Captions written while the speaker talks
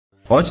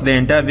Watch the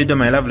entire video,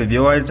 my lovely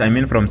viewers, I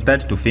mean from start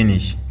to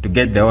finish, to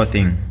get the whole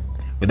thing.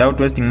 Without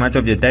wasting much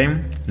of your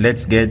time,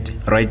 let's get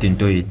right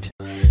into it.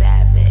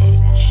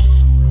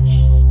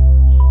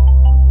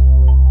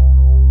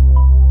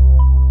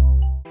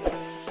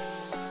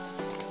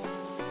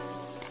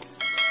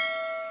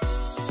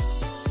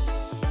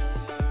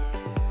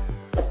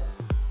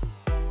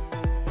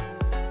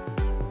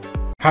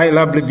 Hi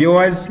lovely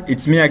viewers,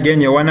 it's me again,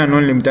 your one and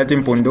only Mutati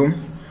Mpundu.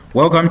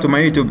 Welcome to my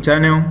YouTube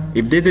channel.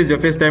 If this is your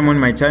first time on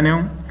my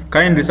channel,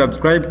 kindly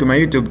subscribe to my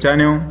YouTube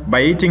channel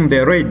by hitting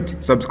the red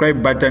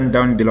subscribe button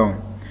down below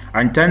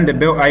and turn the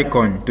bell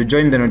icon to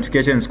join the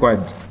notification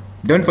squad.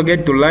 Don't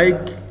forget to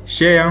like,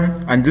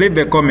 share and leave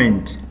a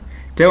comment.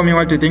 Tell me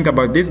what you think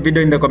about this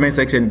video in the comment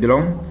section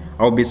below.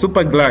 I'll be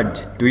super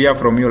glad to hear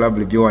from you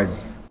lovely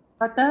viewers.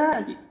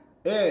 Patadi.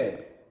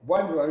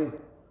 Bwandu wami.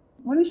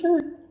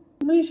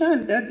 Mulisha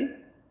daddy.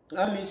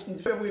 Ami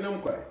nifebu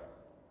inomkwa.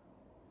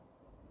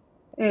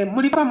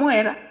 Muli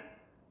pamwera.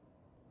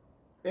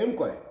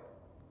 Mkwa.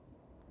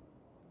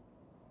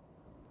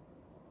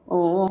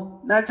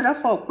 Oh,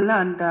 nachirafa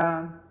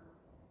okulanda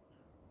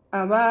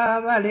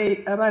abale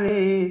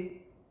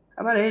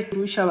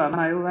tusha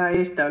bamayo ba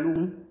Esther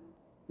Lumu.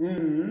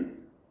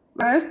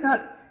 Ba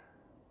Esther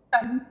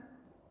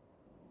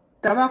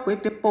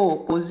tabakwete po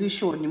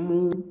opposition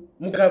mu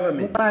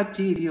government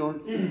party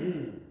lyonse.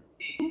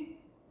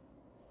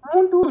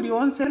 Muntu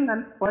lyonse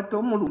nganakwata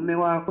omulume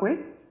wakwe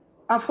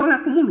afola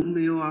ku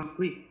mulume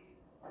wakwe.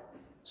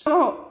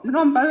 So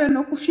nomba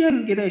beno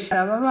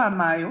kufyengeresha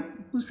ababamayo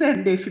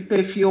kusende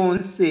efipe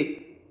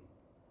fyonse.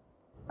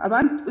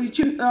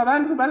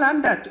 Abantu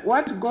balanda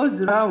what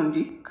goes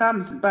round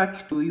comes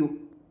back to you.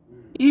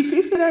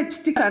 Ififira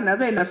chitikana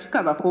bena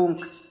fika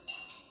bakonka.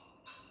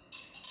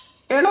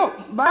 Elo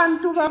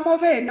bantu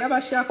bamobene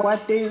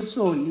abashakwata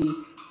ensoni.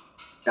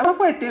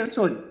 Tabakwata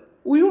ensoni.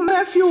 Uyu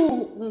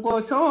Matthew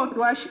ngoso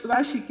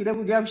bashikire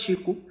bulya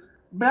bushiku.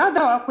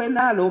 Brother wakwe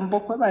nalombo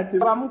kwe bati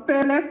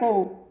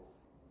bamupeleko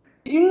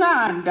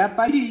inganda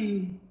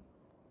pali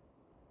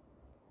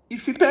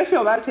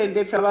ifipefyo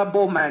basende fya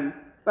babomani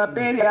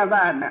bapere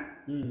abana.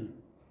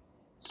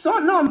 So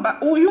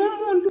nomba uyu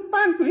muntu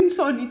pantu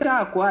insoni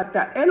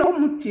takwata elo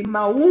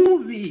mutima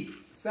ubi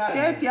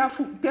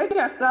teti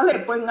asale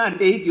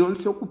pwengande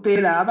idionsi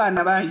okupela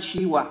abana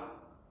banshiwa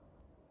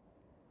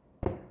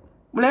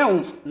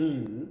mleumfu.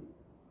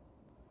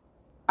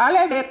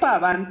 Alebepa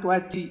abantu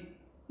ati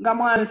nga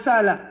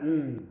mwansala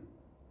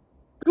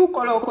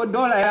tukoloko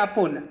dola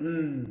yapona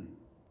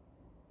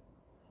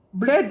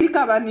bledi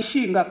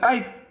kabanishinga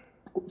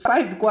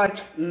 5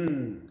 kwacha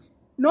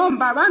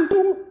nomba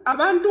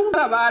abantu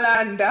nga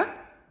balanda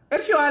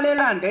efyo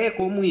alelanda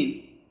eko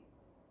mwini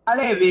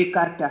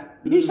alebekata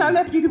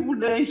nishale pili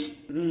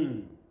bulenshi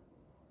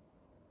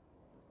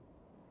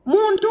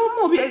muntu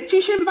mubye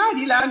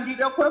chishimbali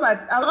langire kwe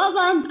bati aba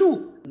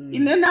bantu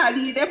inena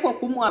alireko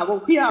kumwabo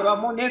kuyaba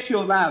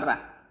monefyo baba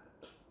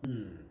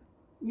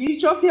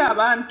nicho pya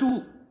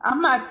abantu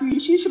amatu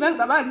ishishi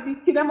benga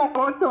babikire mo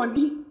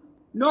kotoni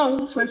no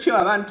ufwe fyo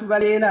abantu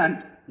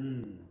balelanda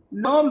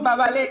nomba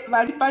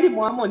bali pali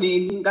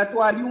mwamoneni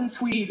ngatwali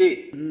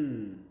umfuire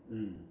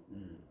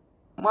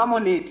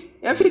mwamoneni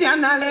efiri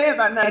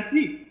analeba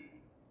nati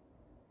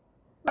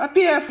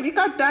papi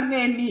Afrika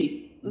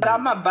taneni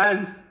ngama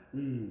bands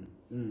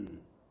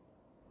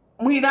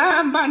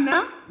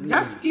mwirambana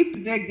just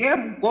keep the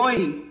game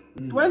going.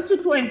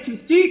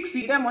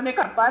 2026 ile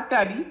moneka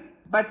patari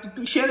but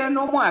tushere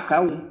no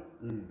mwaka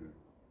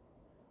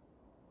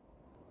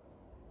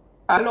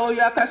alo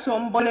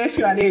yakasombole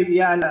fyo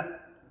alebyala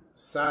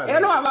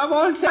elo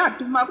ababonse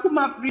atuma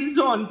kuma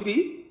prison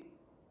tri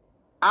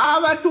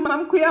abatuma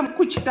mkuya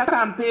mkuchita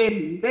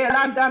campaign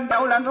bela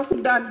dandaula no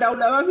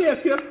kudandaula babye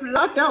fyo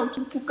flat out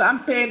ku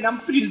campaign am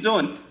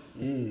prison.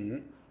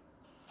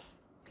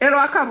 Elo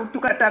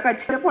akabutukataka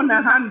chilepo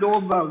na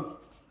handover.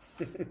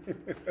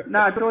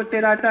 Na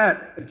trotera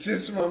tata.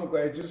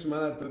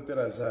 Chismana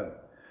trotera sana.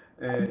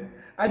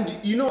 And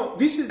you know,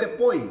 this is the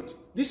point.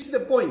 This is the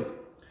point.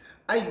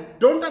 I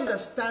don't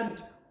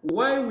understand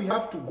why we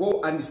have to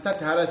go and start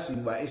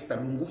harassing by Esther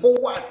Lungu. For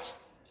what?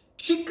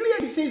 She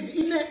clearly says,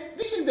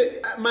 this is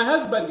the my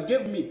husband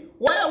gave me.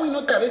 Why are we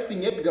not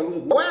arresting Edgar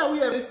Lungu? Why are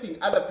we arresting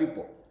other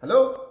people?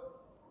 Hello?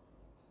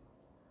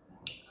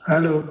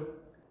 Hello.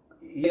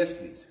 Yes,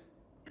 please.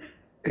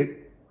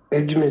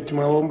 Ejimeti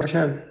mawomba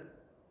shana.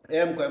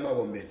 Kwa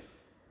mawombe.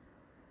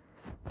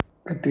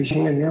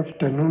 Katushinga ni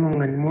afternoon,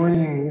 ngani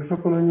morning,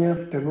 nifakono ni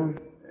afternoon.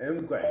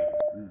 Kwa.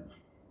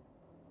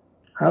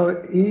 Hawa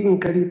hii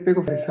nkari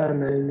peko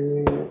fesana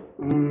ni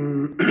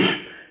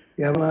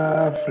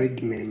yaba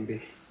Fred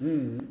Membe.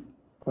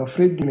 Wa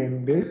Fred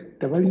Membe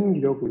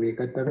tabalingira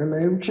okubeka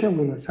tangana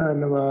ebuchabuno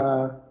sana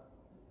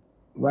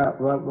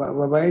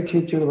ba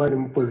echechero bali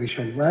mu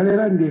position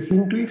balera ndi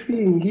fintu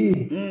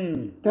ifingi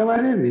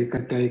tabalebe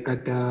katawe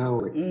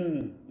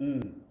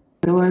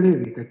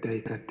tabalebe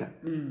katawe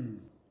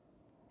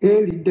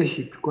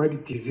leadership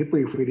qualities ipo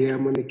ifwere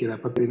yamonekera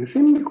papeni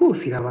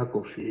femmikufira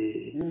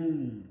bakofe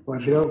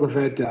wafira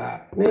bakofe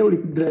ata ne uli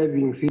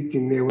driving seat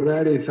ne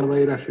unalesa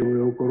bairafe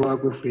uko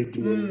lwakwe Fred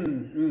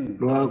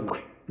lwakwe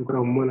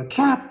tukamona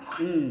chapa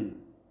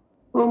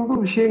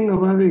ombushenga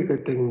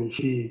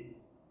babekatanyiki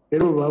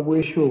ero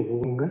babwesha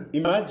obunga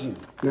Imagine.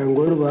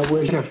 nangoro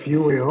babwesha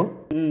fuel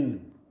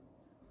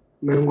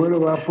nangoro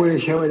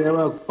bafuresha bali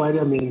aba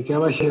parliament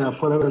abashira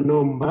fora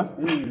nomba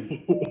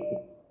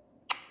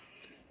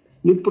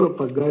ni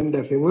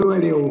propaganda femwe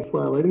bali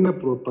omfa bali na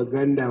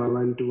propaganda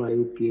abantu ba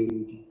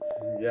UPND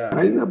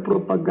bali na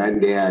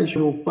propaganda ya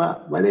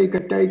shopa bali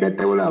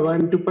ikataula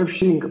abantu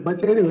pafshinga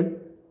but anyway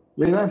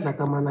belasa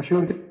kama na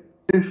shonte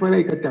fora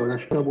ikataula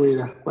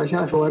shikabwera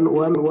kwasha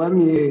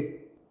one year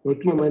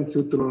otuma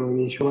mansutro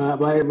ni shwa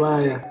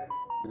baya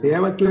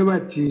yaba tuwe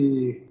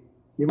bati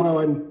nima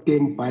one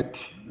team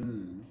party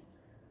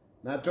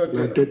Na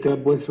total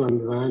boss one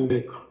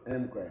vandeko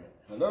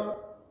hello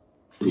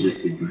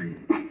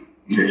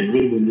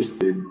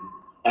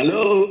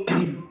Hello.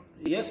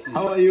 Yes, please.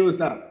 How are you,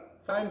 sir?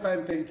 Fine,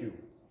 thank you.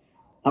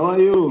 How are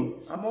you?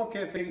 I'm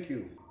okay, thank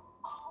you.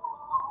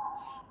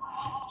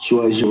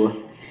 Sure.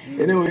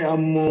 Anyway,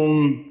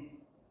 I'm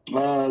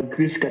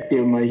Chris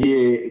Katema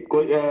here,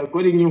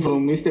 calling you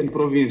from Eastern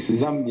Province,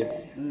 Zambia.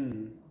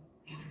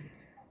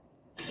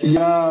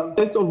 Yeah,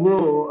 first of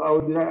all, I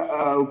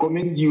would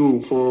commend you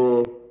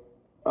for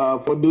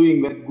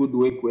doing that good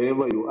work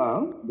wherever you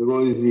are,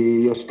 because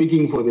you're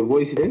speaking for the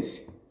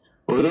voiceless.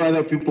 Although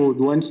other people would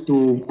want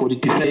to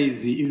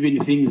politicize even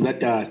things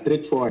that are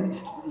straightforward.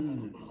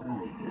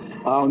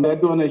 On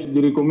that one, I should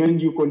recommend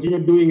you continue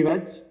doing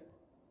that,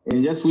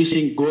 and just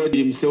wishing God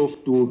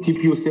himself to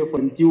keep you safe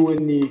until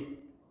when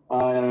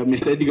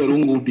Mr. Edgar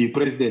Lungu will be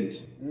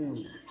president.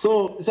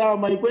 So, sir,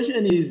 my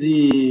question is,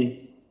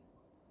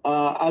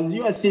 as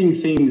you are seeing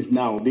things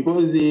now,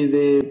 because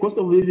the cost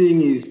of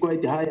living is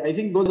quite high, I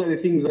think those are the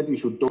things that we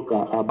should talk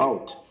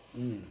about.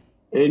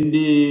 And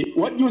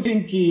what do you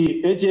think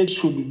HH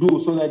should do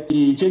so that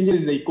he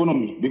changes the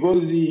economy?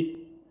 Because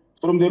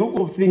from the look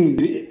of things,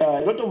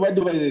 a lot of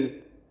advice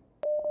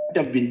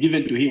have been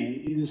given to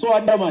him. He's so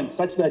adamant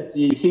such that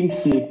he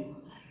thinks he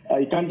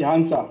can't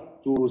answer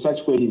to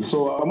such queries.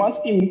 So I'm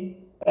asking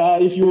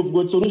if you've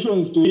got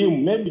solutions to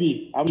him.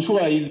 Maybe, I'm sure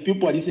his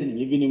people are listening,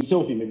 even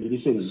himself he may be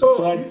listening. So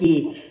that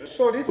we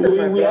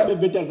have a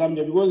better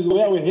Zambia, because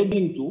where we're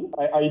heading to,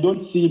 I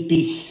don't see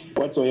peace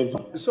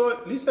whatsoever.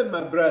 So listen,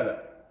 my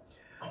brother.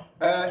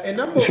 A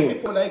number of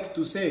people like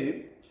to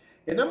say,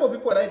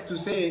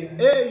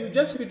 hey, you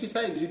just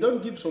criticize, you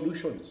don't give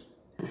solutions.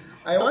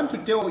 I want to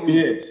tell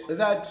you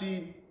that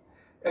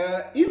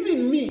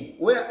even me,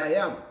 where I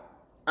am,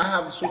 I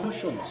have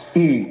solutions.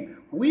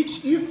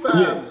 Which if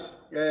I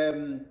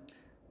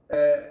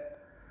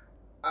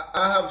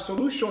have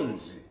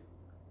solutions.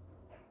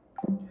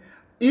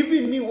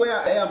 Even me, where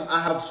I am,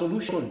 I have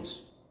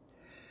solutions.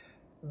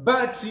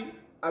 But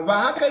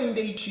Bahaka in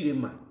the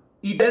Ichirema,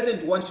 he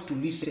doesn't want to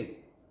listen.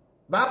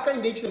 Bahaka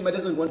in the Ichirema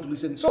doesn't want to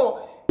listen.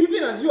 So,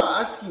 even as you are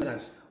asking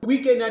us, we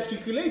can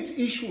articulate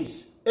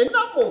issues. A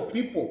number of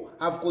people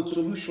have got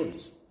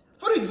solutions.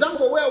 For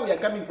example, where we are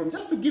coming from,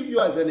 just to give you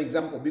as an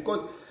example,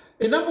 because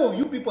a number of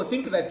you people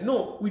think that,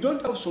 no, we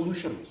don't have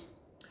solutions.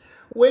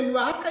 When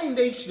Bahaka in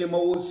the Ichirema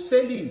was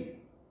selling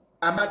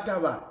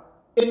Amataba,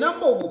 a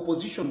number of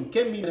opposition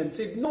came in and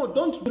said, no,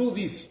 don't do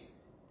this.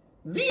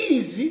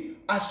 These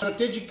are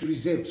strategic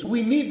reserves.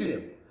 We need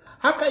them.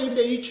 Haka in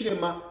the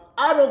Ichirema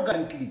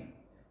arrogantly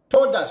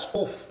told us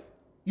off.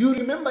 You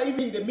remember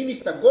even the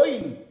minister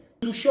going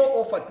to show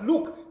off at,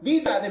 look,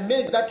 these are the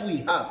men that we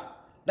have.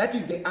 That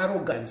is the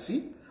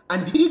arrogancy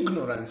and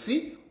ignorance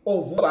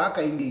of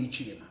Haka in the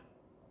Ichirema.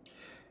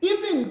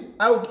 Even,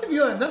 I will give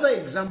you another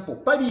example.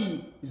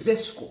 Pali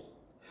Zesco.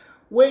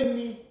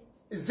 When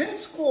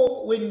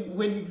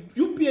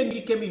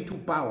UPND came into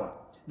power,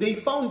 they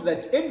found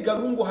that Edgar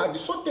Lungu had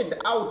sorted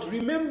out.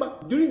 Remember,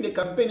 during the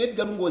campaign,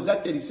 Edgar Lungu was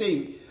actually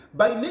saying,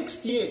 by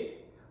next year,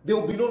 there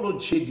will be no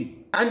load shedding.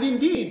 And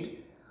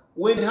indeed,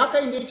 when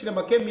Haka in the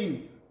Ichirema came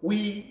in,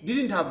 we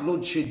didn't have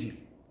load shedding.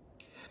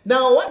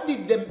 Now,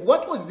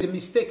 what was the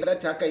mistake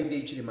that Haka in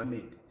the Ichirema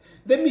made?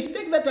 The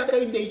mistake that Haka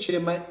in the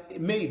Ichirema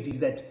made is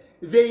that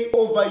they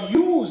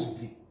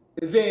overused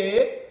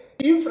the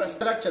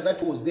infrastructure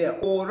that was there,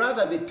 or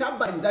rather the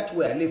turbines that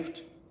were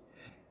left.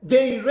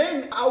 They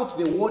ran out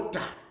the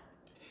water.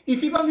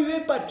 If you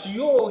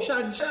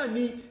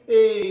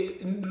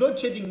load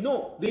shedding,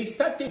 no. They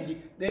started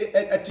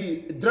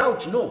at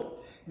drought, no.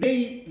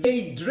 They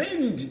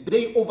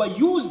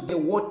overused the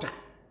water.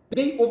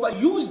 They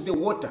overused the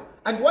water.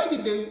 And why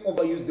did they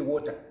overuse the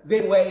water?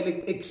 They were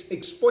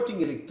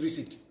exporting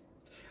electricity.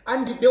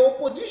 And the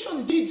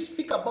opposition did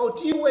speak about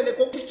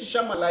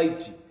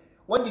Shamalite.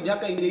 What did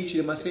Haka in the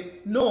Ichirema say?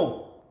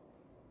 No.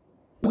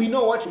 We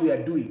know what we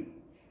are doing.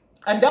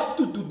 And up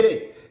to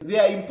today, they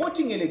are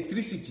importing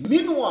electricity.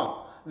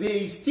 Meanwhile,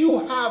 they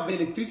still have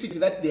electricity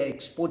that they are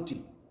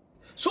exporting.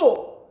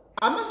 So,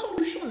 our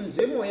solution is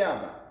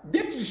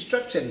debt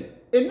restructuring.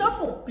 A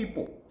number of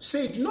people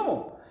said,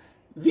 no,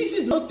 This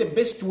is not the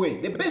best way.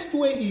 The best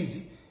way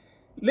is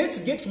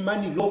let's get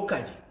money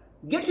locally.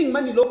 Getting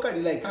money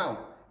locally like how?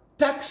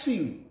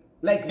 Taxing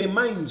like the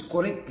mines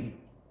correctly.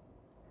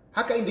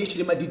 Hakainde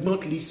Hichilema did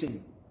not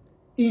listen.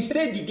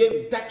 Instead, he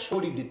gave tax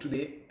holiday to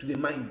the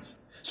mines.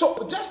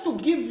 So just to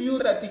give you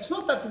that, it's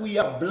not that we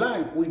are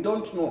blank, we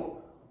don't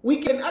know. We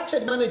can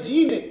actually manage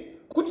in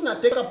it.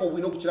 Kutina take up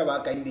we know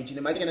Hakainde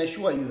Hichilema. I can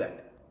assure you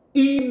that.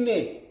 In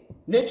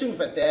nature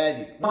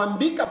fatali,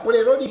 Mambika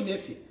Polerodi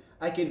Nefi,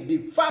 I can be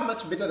far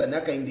much better than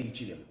Hakainde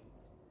Hichilema.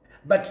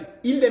 But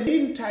in the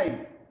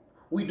meantime,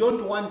 we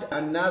don't want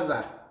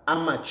another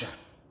amateur.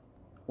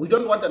 We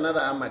don't want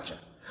another amateur.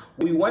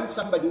 We want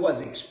somebody who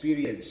has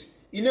experience.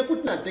 In a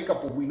good take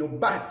up we know,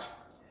 but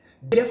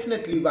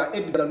definitely by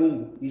Edgar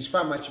Lungu is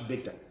far much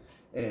better.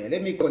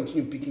 Let me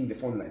continue picking the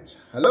phone lines.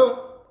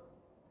 Hello?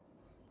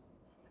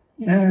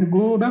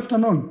 Good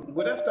afternoon.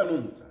 Good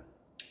afternoon, sir.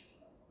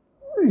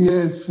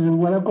 Yes,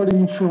 we're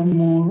calling from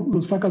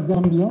Lusaka,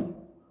 Zambia.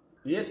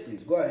 Yes,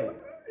 please, go ahead.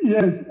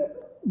 Yes.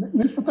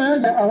 Mr.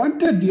 Tayaga, I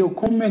wanted your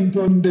comment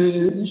on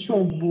the issue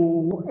of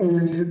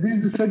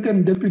this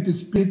second Deputy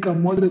Speaker,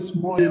 Moses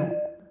Moyo.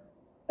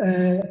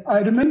 I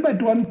remember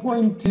at one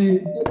point,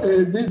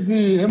 this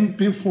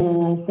MP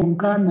from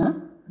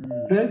Ghana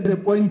raised the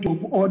point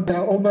of order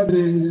over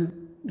the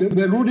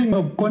ruling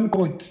of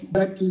Concord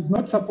that is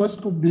not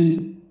supposed to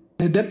be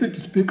a Deputy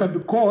Speaker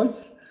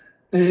because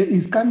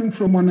he's coming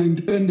from an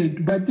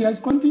independent, but he has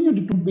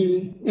continued to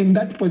be in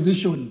that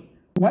position.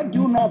 What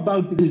do you know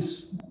about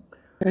this?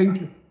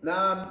 Thank you.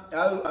 Now,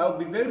 I'll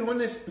be very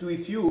honest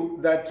with you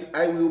that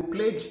I will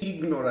pledge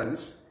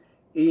ignorance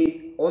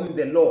on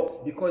the law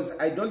because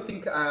I don't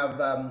think I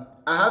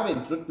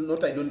haven't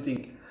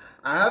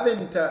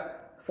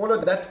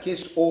followed that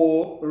case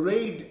or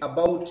read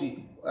about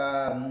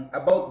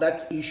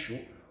that issue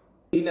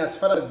in as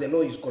far as the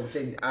law is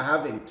concerned. I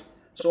haven't.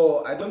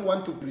 So I don't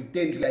want to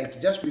pretend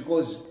like just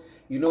because,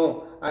 you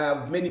know, I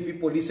have many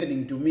people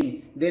listening to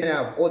me, then I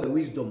have all the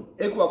wisdom.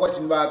 And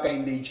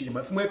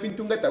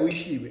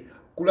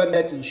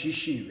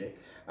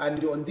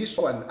on this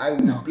one, I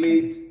will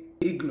plead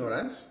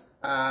ignorance,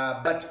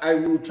 but I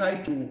will try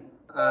to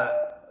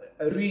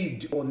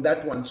read on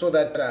that one so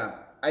that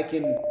I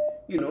can,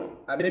 you know,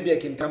 maybe I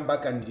can come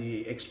back and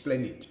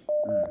explain it.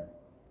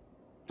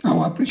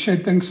 I appreciate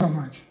it. Thanks so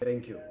much.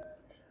 Thank you.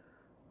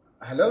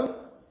 Hello?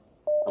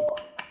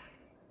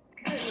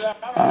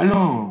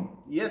 Hello.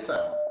 Yes,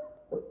 sir.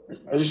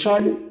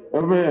 Shali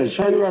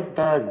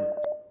watagi.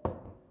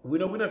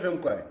 Wina film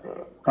kwa.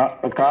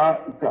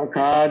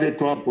 Ka de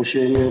to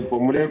aposhele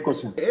pomuleko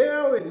sa.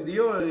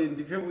 Ndio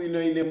ndivyo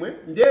wino inemwe.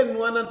 Ndiye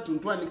nwana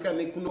tuntwanika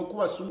ne kuno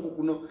kuba sungu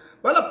kuno.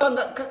 Bala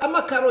panga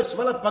ama carrots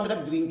bala panga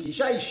drink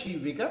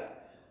shaishivika.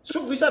 So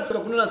bisa fika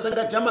kuno na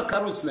sanga jama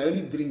carrots na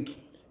yoni drink.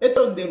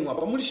 Eto ndenu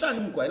hapa mulishani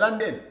mkwa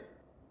ilandeni.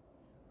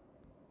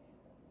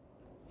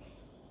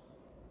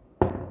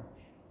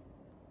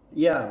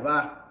 Yeah,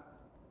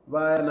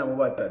 va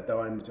na tata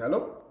wani.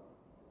 Hello?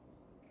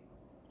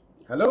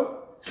 Hello?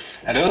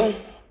 Hello?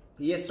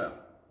 Yes, sir.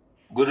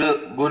 Good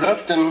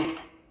afternoon.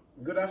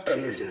 Good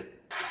afternoon. Yes, sir.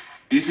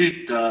 Is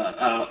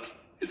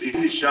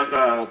it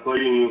Shaka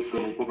calling you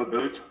from Copper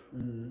Belt?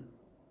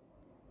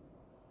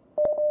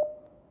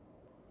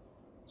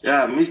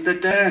 Yeah, Mr.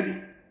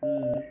 Tayari.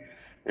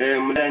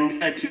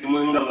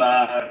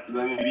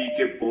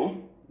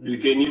 You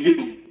can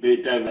even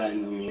better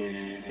than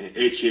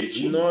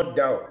HH. No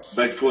doubt.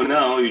 But for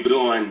now, you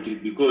don't want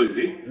it because,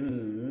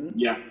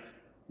 yeah.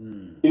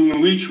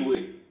 In which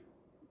way?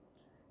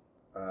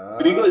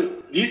 Because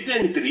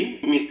recently,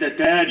 Mr.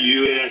 Tayari,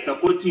 you were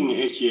supporting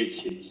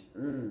HH.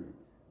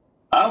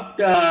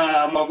 After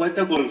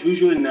Magwata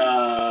confusion,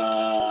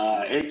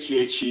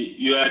 HH,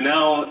 you are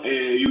now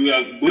you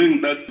are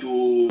going back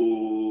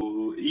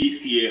to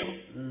ECL.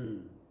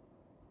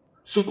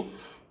 So,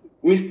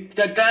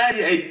 Mr.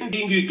 Tayari, I don't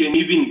think you can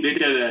even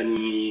better than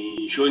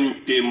Sean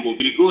Tembo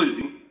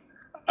because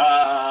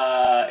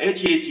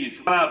HH is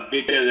far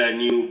better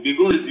than you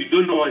because you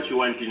don't know what you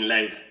want in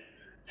life.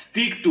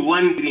 Stick to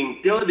one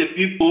thing. Tell the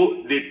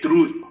people the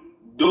truth.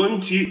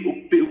 Don't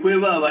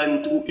whoever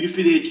want to if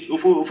it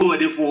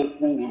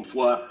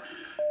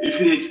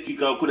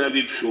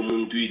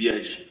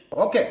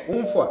okay,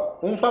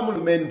 umfa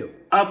mulumendo.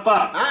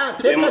 Apa.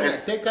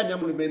 Teka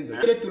nyamulumendo.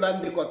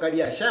 Tulande kwa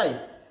kalia shai.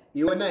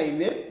 Iwana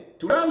ine.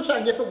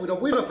 Tulansha nyefe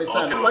bwino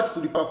fesana kwati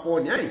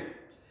tulipafoni hai.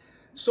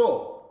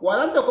 So,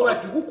 walanda kwa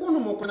batu kukunu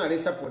mokuna le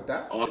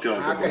supporta.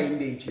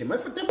 Hakainde Hichilema.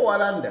 Ifuteko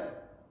walanda.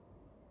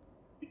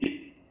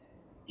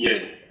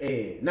 Yes.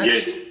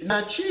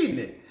 Na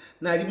chine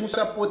na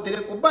limusapotere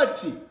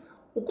kubati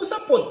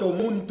ukusapoto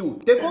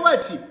omuntu teko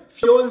bati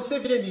fiance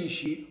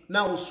vyenishi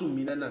na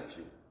usumina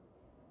nafyo.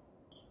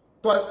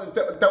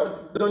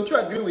 Don't you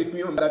agree with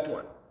me on that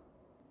one?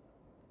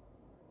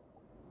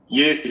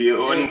 Yes,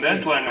 on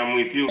that one I'm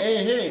with you.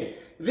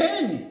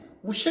 Then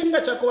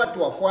ushenga chako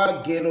watu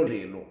wafwa gero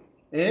lelo.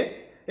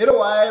 Ero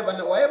wae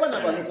bana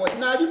banu kwa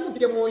na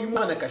alimutemwa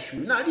yumwana kashu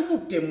na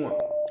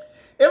alimutemwa.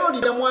 Ero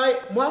lina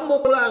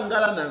mwamokola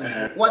angala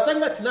nangu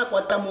wasanga tina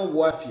kwa tamo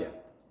bwafya.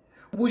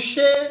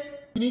 bushe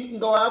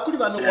nga wakuli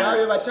bano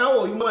kwawe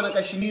batawo oyu mwana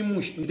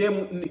kashinimu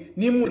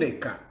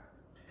nimuleka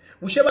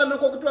bushe bano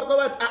kokutwa kwa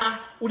bati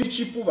uli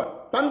chipuba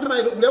pangima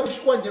ule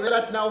bushikwanje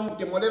velati nawo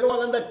mutemo lelo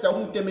walanda ta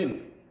umutemeno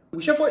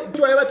bushe fo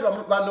twa bati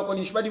bano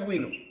konishi bali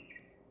bwino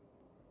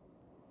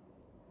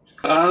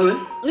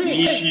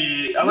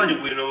nishi abali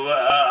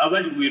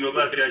bwino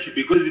bafyashi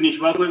because nishi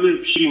bakwebe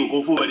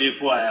fishingo fo bali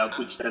fo aya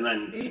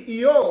kuchitanani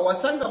iyo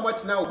wasanga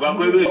mwati nawo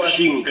bakwebe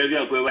fishingo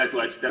kabya kwe bati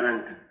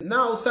wachitanani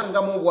na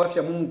usanga mu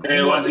bwafya mu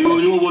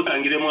yo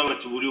bosangire mwana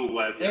chibuli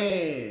ubwafya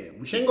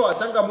bushenga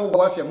wasanga mu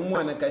bwafya mu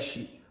mwana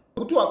kashi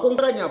kuti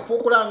wakonganya po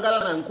kulangala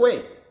na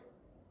nkwe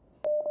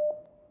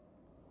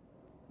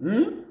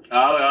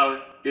awe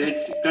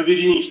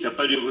kabiri nishi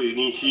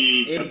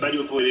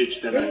tapali fo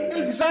chitanani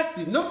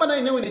exactly no bana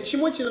inewe ne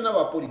chimwe china na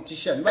ba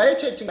politician ba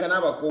HH ngana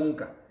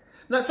abakonka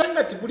na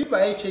sanga tibuli ba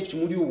HH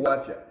muri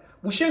ubwafya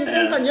bushenga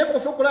konganya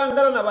po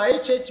kulangala na ba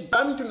HH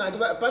pantu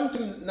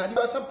na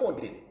diba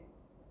supported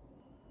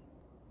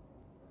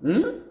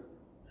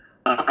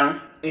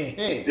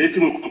Let's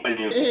move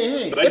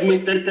company. But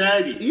Mr.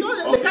 Tari.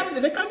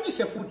 Le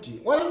kanjise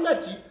futi.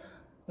 Walangati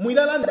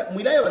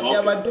mwilaya wafya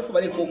abantu fu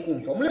bale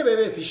fokumfa. Mule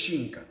bebe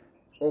fishinka.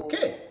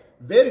 Okay?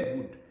 Very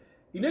good.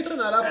 Inecho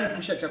na ala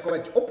kuipusha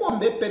chakobati. Opo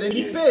mbepere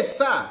ni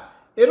pesa.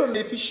 Ero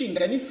ne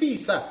fishinka ni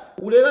fisa.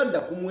 Ulelanda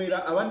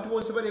kumwera abantu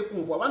bose bale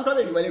kumfa. Abantu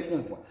abeli bale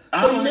kumfa.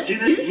 So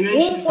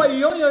umfa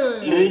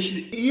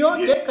iyo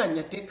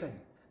tekanya.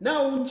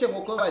 Na unche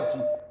bokobati.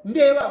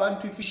 Ndeba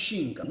abantu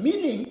ifishinga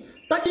meaning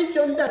pati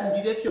fyonda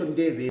ndire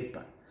fyonde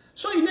vepa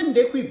so ine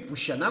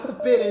ndekuipusha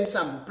nakupere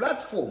ensambu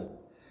platform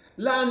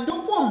la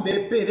ndopombe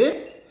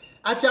pere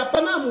ati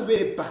apana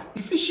muvepa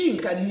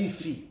ifishinga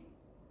nifi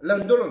la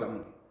ndolo la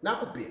mu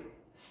nakupere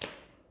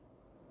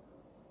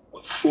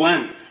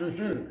one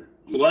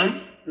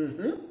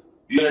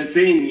you are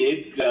saying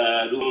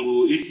Edgar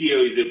Lungu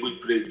ECO is a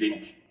good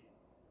president.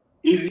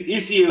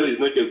 ECO is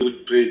not a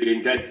good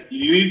president. That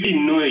you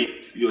even know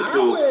it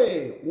yourself.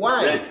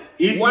 Why? That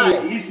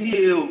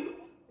ECO,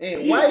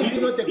 why is he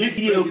not a good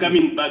ECO president?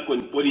 coming back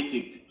on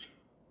politics?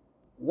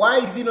 Why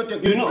is he not a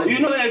good president? You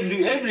know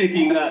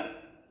everything.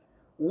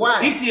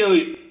 Why?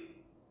 ECO.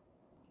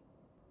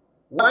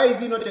 Why is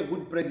he not a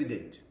good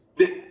president?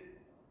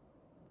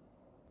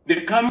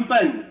 The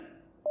company,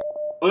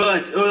 all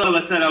of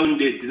us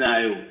surrounded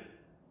now.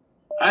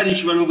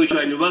 Alishwanu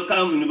kushwani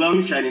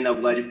nibamushani na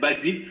bwali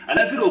badi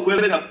anafiro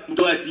okwebera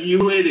ndo ati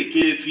iwele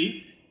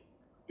kefi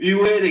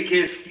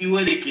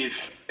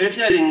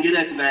efya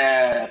lengera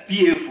tina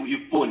PF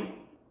ipone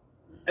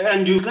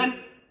and you can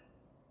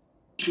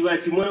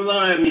shwati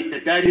mwa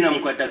Mr. Tari na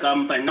mkwata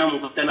company na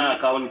mkwata na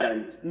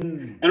accountant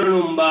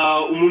eno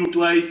mba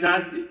umuntu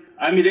aisati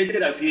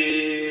amiletera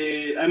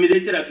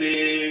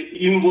fe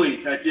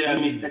invoice ati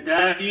Mr.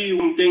 Tari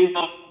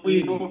umtenga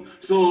kwino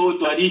so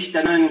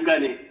twalishita nani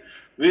kane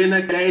when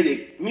I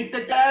direct,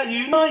 Mr. Tari,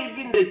 you know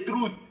even the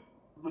truth.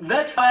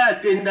 That fire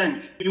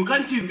attendant, you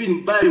can't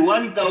even buy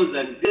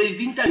 1,000. There is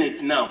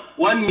internet now.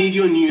 $1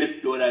 million US.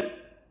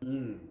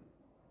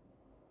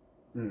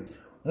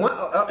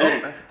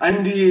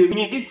 And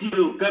this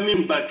year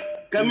coming back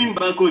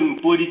on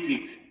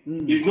politics,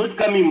 is not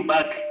coming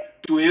back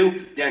to help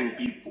young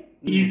people.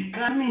 He's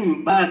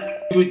coming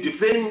back to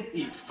defend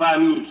his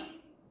family.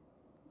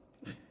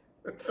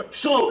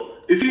 So,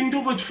 if you do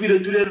what feel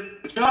to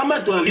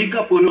Tama to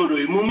Avika Ponoro,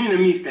 Mumina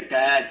Mr.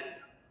 Tayad.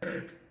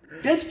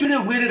 That's to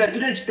the way that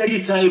today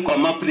study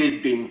Saikoma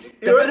president.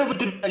 The better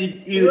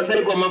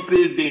Saikoma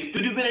president to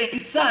the very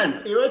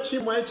son. Iwachi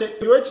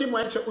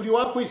mwache,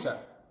 uliwakwisa?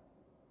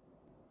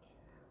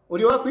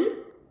 Uliwakwi?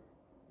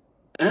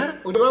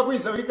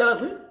 Uliwakwisa wikala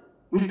kwi?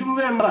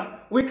 Ndimemba.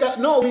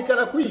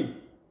 Wikala kwi.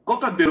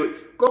 Copa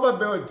belt.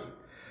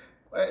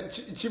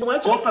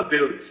 Chimwache Copa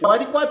belt.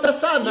 Walikwata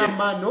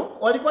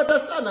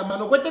sana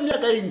mano kwete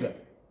miaka inga.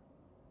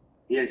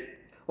 Yes.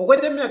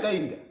 Ukwete miaka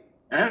inga.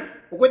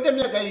 Ukwete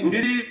miaka inga.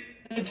 Ndiri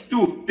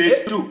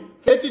 32.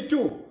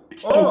 32.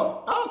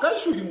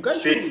 Kanshuri.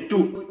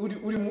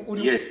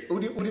 32. Yes.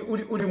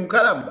 Uri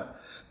mkalamba.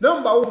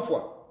 Nomba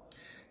umfwa.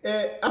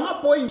 Ama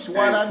points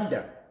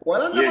walanda.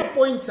 Walanda yes.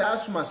 Points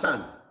asuma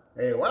sana.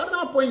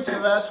 Walanda points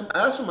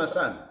asuma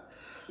sana.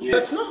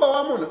 Yes. But number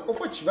one,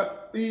 ofochiba,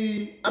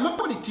 ama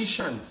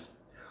politicians.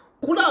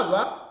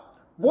 Kulava,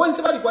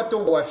 bonse bali kwa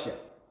to wafya.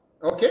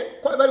 Okay?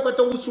 Kwa bali kwa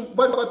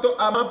to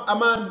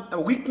ama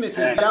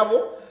weaknesses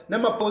yabo,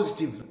 nama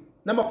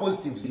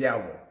positives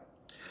yabo.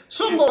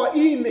 Songo wa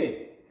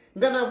ine,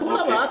 ngana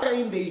vula ba haka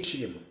inde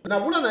HM. Na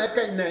vula na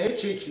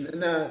HH,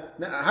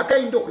 na haka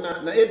indok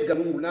na Edgar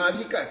Lungu, na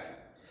alikafi.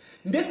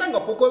 Ndesa nga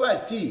poko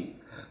bati,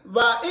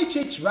 ba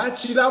HH ba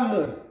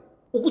chilamo,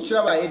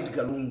 ukuchila ba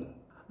Edgar Lungu.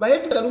 Ba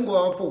Edgar Lungu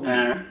wapo.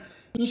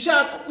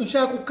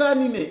 Nshaku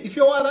kanine,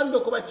 ifyo walando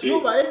ko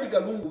bati, ba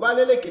Edgar Lungu,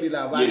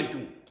 balelekelila abantu.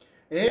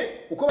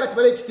 Uko bati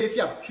bale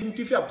chitefya,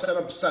 fintifya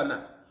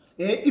pusana.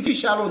 Ifi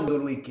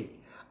shalondolweke.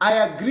 I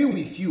agree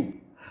with you.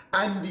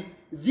 And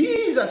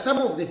these are some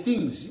of the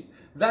things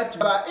that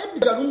ba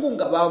Edgar Lungu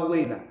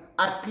ngabawena.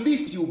 At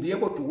least you'll be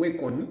able to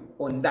work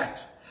on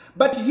that.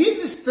 But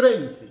his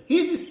strength,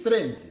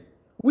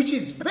 which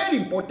is very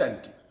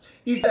important,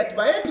 is that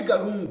by Edgar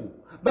Lungu,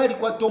 bali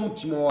kwa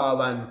tomutima wa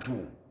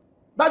abantu.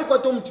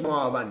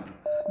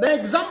 Na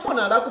example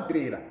na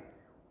lakupera,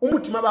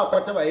 umutima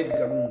bakwata ba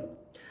Edgar Lungu.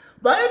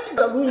 Ba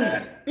Edgar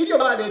Lungu, ilio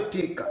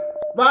baleteka,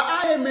 ba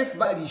IMF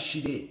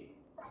balishire.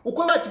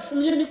 Uko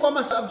batifumye ni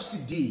kwa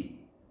subsidy.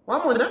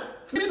 Wamona?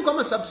 Fumye ni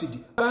kwa subsidy.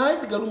 Ba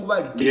Edgar Lungu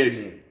baliteka.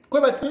 Yes.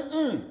 Kwa bati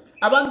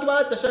abantu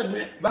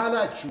balatashani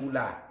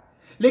balachula.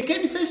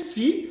 Lekeni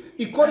festi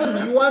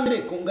economy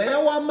yuamene konga ya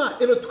wama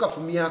elo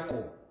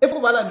tukafumiyako. Efo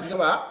balandira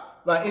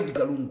ba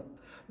Edgar Lungu.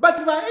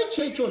 But ba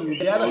HH on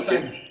the other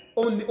side,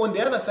 on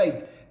the other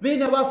side,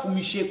 bena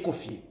bafumishe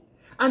kofi.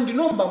 And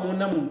nomba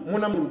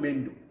mona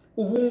mulumendo.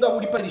 Uhunga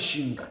uli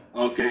palishinga.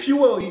 Okay.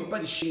 Fuel uli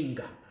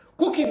palishinga.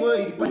 Cooking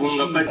oil uli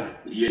palishinga.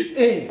 Yes.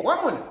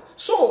 Wamona.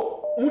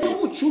 So, muli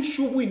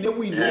ubuchushu bwine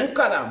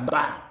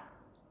ukalamba.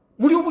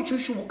 Muli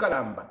ubuchushu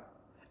bukalamba.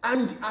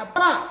 And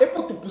apa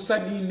epo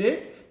tupusanine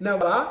na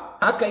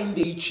ba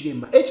akainde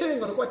ichirema.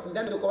 Echirengo kwa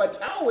tindani kwa bati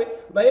awe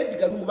ba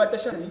Edgar Lungu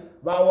batashani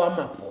ba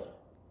wamapo.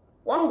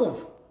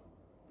 Wanguvu.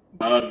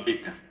 Ba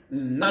bita.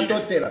 Na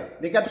dotera.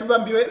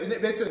 Nikatubambiwe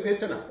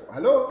bese na.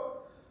 Hello?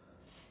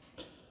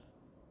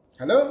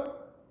 Hello?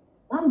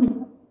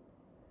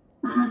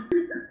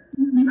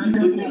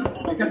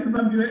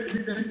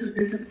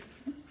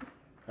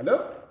 Hello?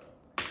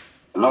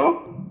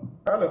 Hello?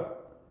 Hello?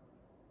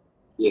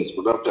 Yes,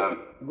 good afternoon.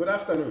 Good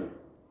afternoon.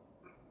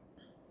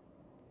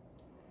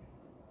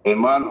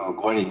 Emmanuel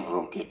calling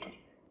from Kitwe.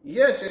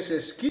 Yes.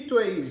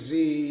 Kitwe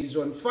is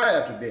on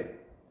fire today.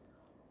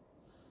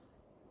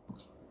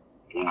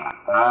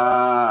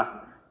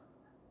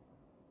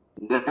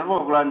 The level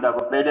of land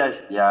of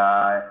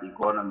the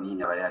economy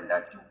never had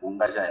that to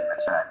Kungasha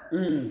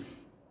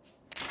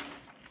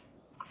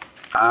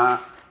and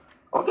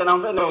okay, now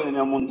I'm going to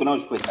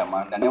Muntuno's question,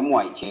 and then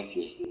why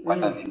Cheffy,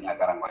 what are the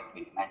Niagara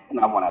 29?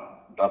 I want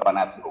to open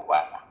up to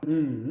Rwanda.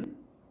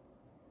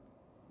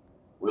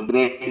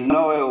 There is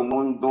no way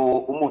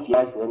Umuntu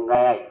Umufias and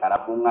Gaya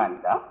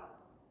Karabunganda.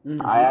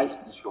 I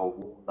asked to show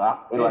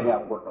that everybody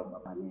have got on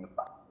my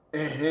neighbor.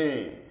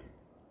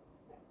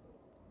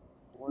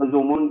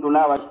 Umuntu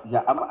now,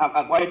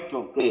 I'm quite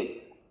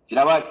okay.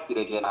 Silabas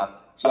Tirena,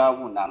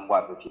 Shawu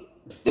Nangwapi.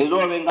 The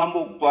law in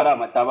Gambo Quara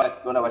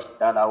Matava,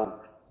 Tonavashitana,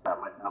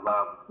 Samatava,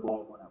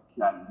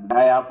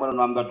 I have put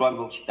number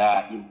 12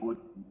 star input.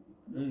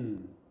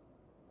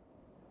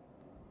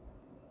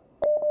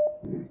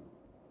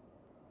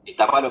 It's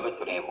a part of it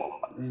today.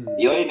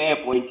 You're in a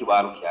point to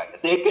Barufia.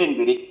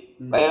 Secondly,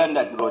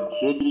 Bayanda road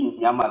shading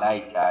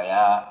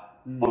Yamalaita.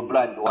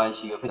 Plan one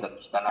she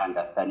can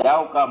understand.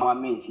 How come I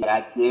mean she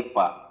had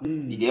cheaper?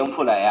 The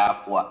Demfula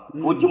Yapua.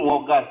 Put him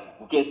August,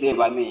 who can save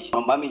a mean,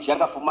 Mammy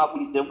Shaka for Mapu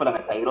is for a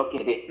Tairoke.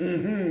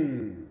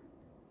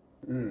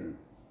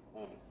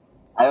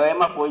 I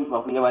am a point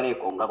of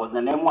Yavareko, that was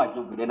the name what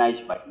you did nice,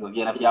 but you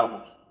get a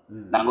Yahoo.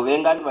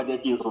 Nangovengan, but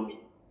that is for me.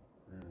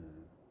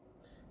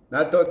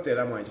 Not Dr.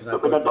 Ramoy,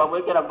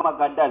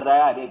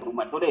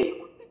 not today.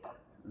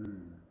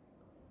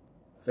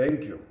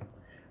 Thank you.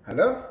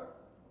 Hello?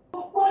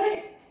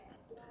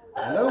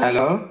 Hello?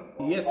 Hello?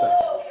 Yes, sir.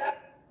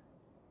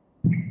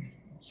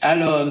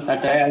 Hello,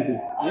 Mr. Tayari.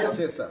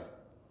 Yes, sir.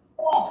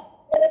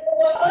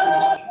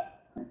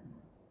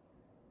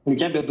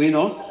 Mchape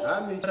Bwino?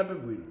 I'm Mchape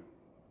Bwino.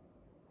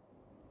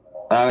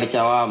 Sawe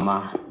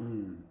chawama.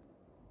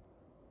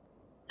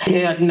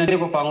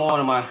 Atinadeko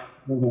pangona ma.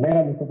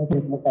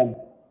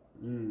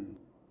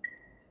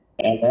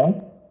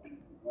 Hello?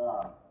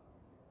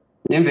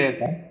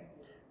 Nimveka?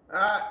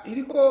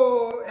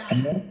 Iliko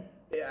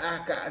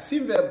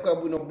simve kwa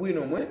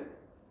bwino mwe.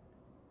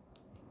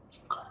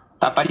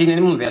 Tapatini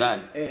ni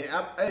mverani.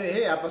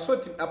 Hapa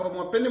soti hapa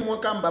mwapende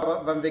mwakamba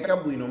vamveka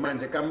bwino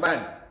manje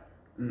kambani.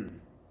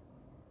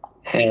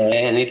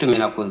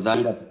 Nitumina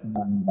kuzanga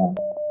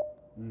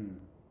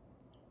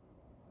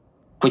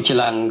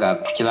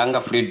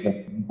kuchilanga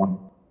freedom.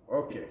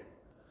 Okay.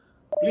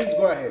 Please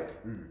go ahead.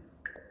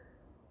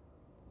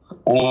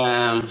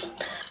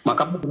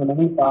 Makapu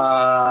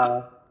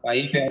tunampa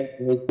hivyo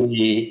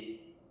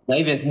na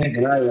hivyo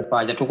zinayo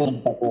paja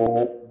tukumpa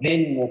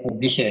then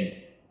opposition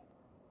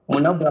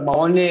munabura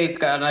maone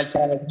kana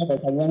chala kwa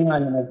kanyanga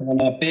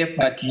na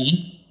paper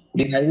ti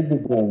the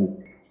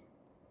evidence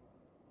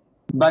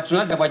but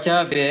not the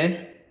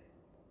chabe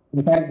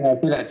nitaga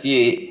kila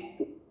ti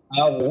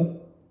awe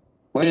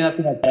wale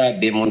nasema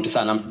chabe muntu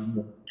sana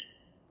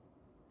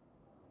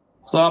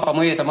so hapa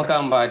mwe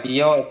tamakamba ti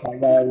yo kwa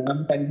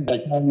namtangiza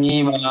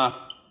chani ma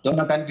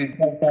dona country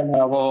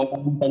sana wao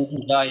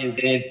kumtangiza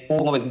yeye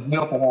fongo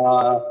bezio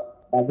kwa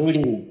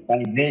aduli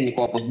kaizeni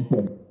kwa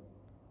opposition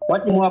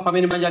wati mwapa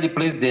mimi manja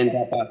president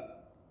hapa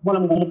mbona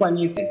mngumpa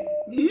nisi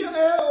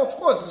yeah of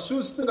course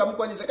singa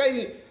mkwanisa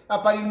kai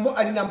hapa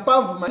alina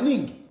mpamvu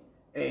maningi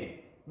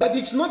but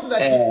it's not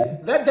that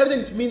that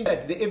doesn't mean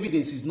that the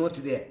evidence is not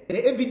there.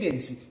 The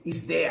evidence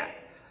is there.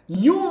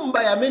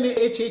 Nyumba ya mene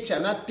HH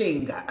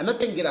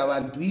anatengera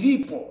bantu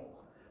ilipo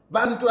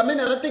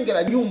amene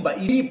anatengera nyumba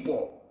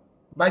ilipo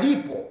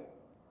balipo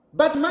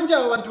but manje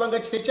abantu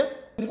bangachitecha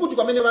nikuti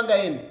kwamene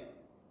bangaenda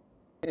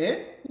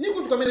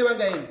nikuti kwamene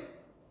bangaenda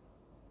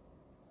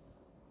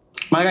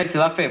Mara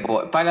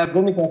isilafebo para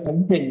vumi kwa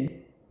commission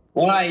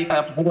why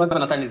para kufuata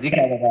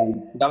wanatanizika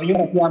abantu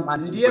ndabanyura pia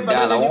mani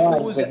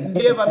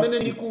ndiye pamene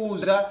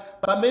nikuuza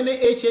pamene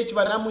HH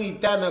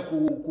banamuitana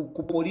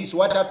ku police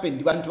what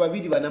happened bantu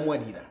babiri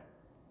banamwalira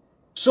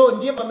so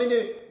ndiye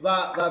pamene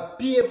ba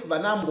PF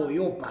banambo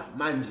yopa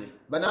manje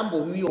banambo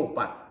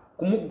muyopa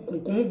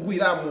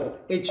kumugwiramo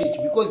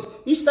HH because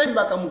each time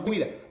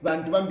bakamugwira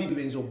bantu bambiri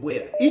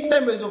benzobwera each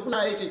time bezofuna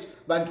HH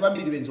bantu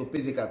bambiri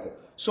benzopezekako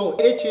so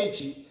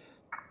HH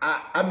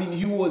I mean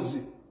he was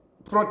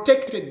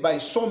protected by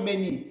so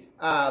many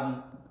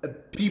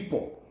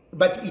people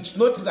but it's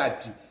not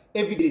that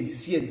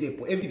evidence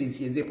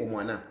yenzepo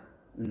mwana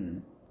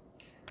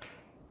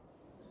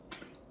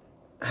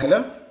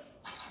Hello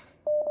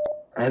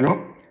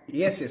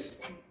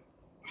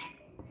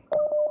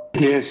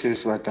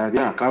yes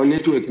wataja ka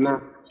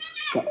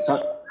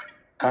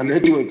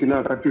network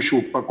na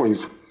katushupa kwa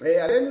hivyo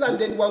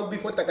London wangu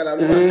before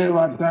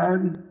takalaluwa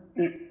wataja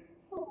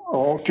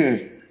okay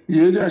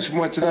yeye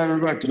ashimwachira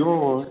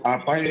batyo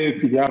apa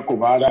efi yako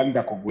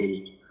balanda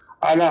kugwe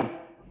ala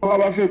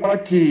babafe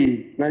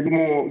kwati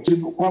najimo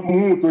kwa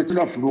muntu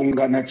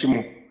kirafurunga na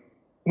kimo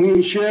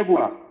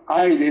mwishebwa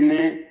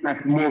airene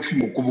na mofi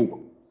mukubuko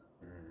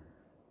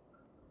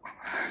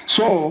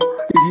so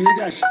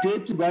yeye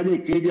state bale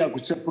keja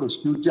kucha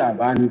prosecute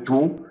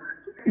abantu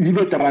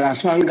libe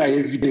tabalasanga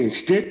evidence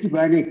state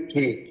bale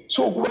ke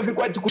so kubafe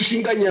kwati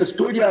kushinganya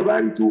story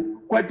abantu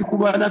kwati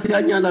kubana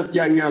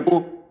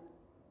fyanyako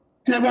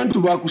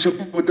abantu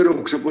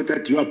bakusapota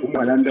tiwa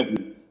kumalanda ku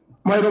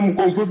mairo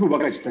mukonfufu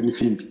bakachita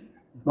mifimbi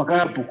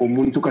bakapuko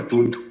muntu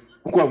katundu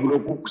ukwabulo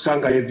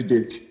kusanga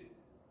evidence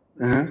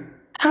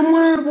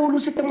tamwabo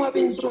lusete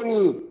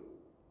mwabenzoni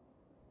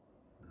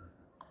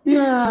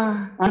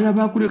ana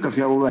bakuleka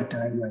fyabo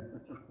batanya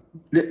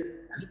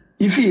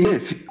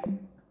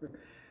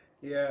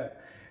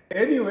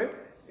anyway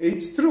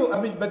it's true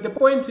I mean but the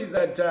point is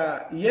that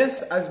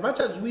yes as much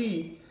as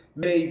we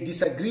may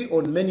disagree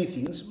on many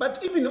things but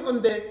even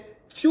on the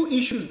few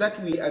issues that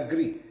we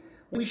agree,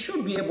 we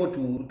should be able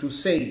to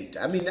say it.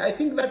 I mean, I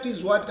think that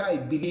is what I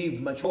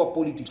believe mature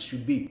politics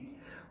should be.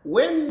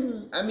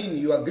 When, I mean,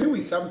 you agree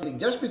with something,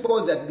 just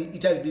because that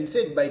it has been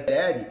said by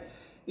Tayari,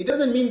 it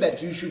doesn't mean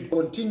that you should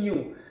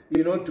continue,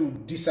 to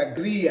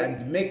disagree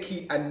and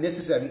make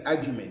unnecessary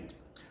argument.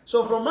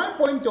 So from my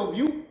point of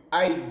view,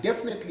 I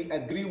definitely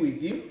agree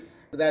with him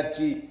that,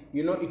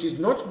 it is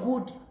not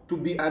good to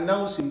be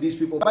announcing these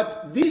people.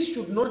 But this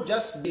should not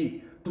just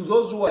be to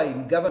those who are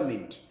in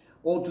government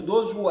or to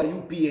those who are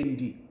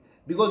UPND.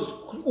 Because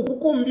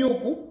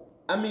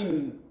I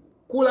mean,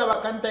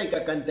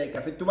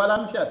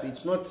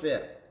 it's not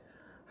fair.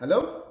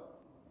 Hello?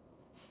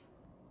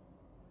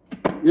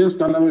 Yes,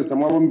 I'm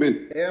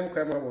Kamabombe. I'm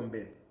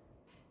Kamabombe.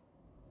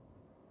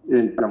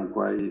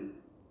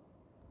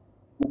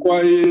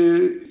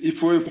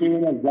 If we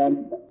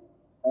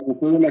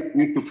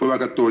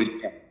Catholic.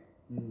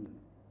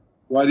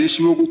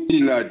 Walishimo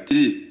kutila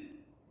ati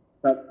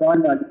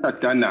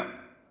satana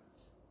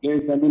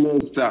leza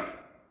minesta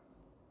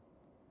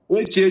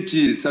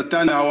wechechi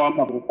satana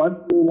awama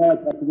kupatula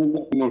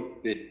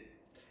katulele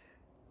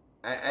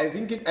I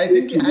think it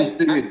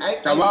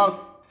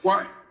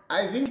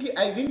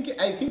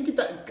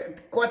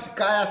quite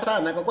kaya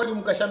sana kwa kwani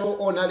mkashano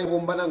ona ale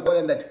bombana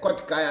ngole that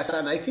quite kaya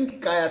sana I think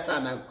kaya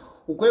sana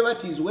ukweba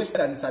is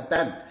western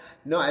satan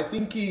no I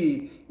think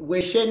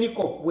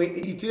wesheniko we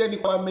itire ni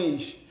kwa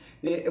menshi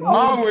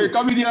we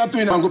kabidi atu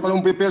inango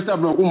para pesta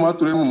bloco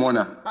mato le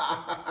mumona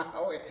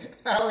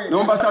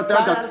nomba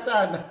satana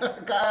sana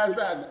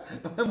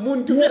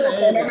muntu pena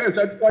yena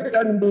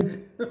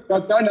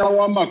satana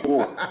awama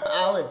ko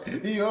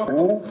iyo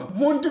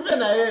muntu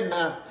pena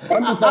yena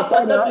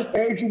satana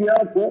eji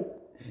yako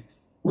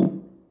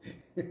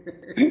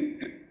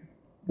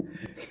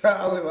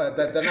kawe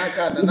batata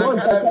nakana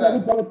sana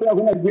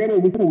kuna gere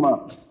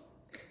mutuma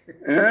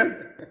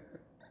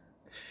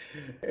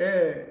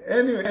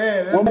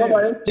Anyway,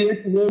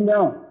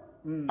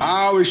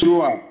 we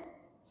sure.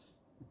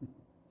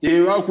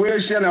 Ewa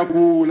kwesha na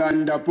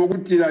kulanda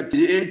pokutira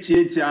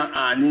ti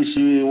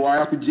anishi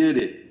waya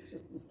kujere.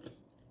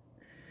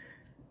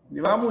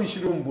 Ni bamu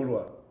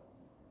ishirumbulwa.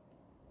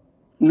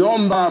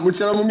 Nomba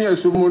muchara mumie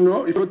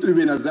sumuno ifo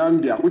tuli na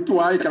Zambia. Utu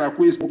wayi kana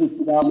kwesha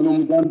kutira muno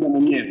mu Zambia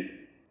mumie.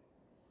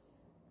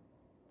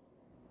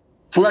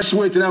 Fuwa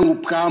shiwe tena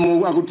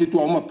ngupkamo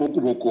akutitwa uma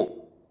pokuboko.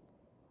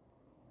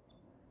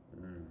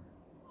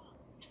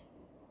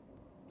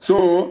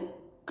 So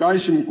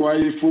kanshi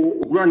mkwaifu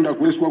ukulanda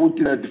kweswa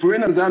kutira ati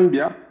fuwena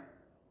Zambia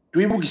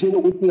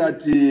tuibukishene kutira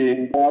ati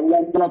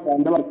ngawula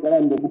kanda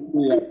bakalanda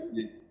kutira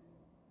ati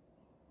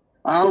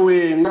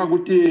awe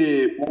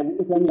ngakuti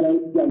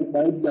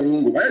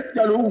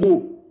baita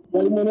lungu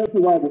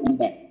balimenetu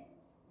babomba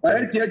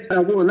baita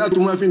chabo na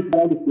tumafintu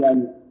bali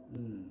yani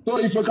so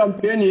ifo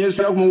kampeni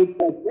yesu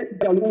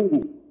yakumuta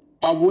lungu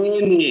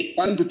abwene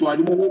kantu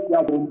twalimenetu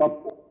babomba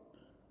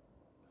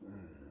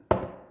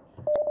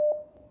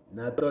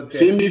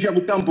Fimbi vya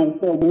kutambo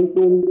kwa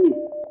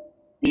Mpundu.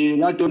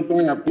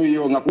 Natontonya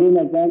kuyo ngakuna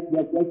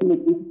ya kwakile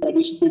kupa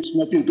district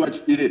na pintu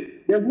achitire.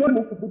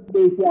 Devona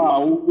kupesa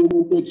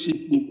uko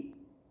chiti.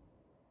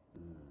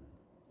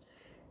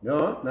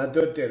 No,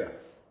 natotera.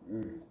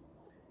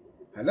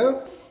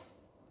 Hello?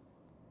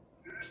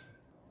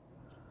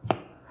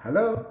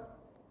 Hello?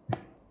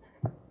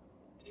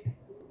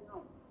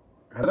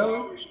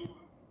 Hello?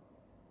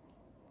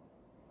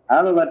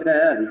 Hello,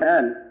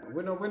 Batman.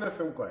 Wina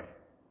film kwa.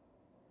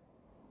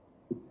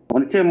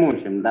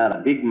 Unichemushe mdara,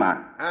 big man.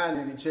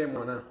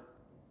 Nilichemo na.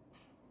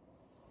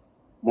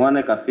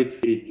 Mwane ka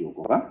fit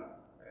yuko, ha?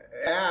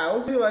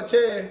 Uzi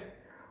wache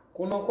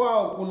kuno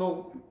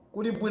kwao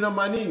kulibwina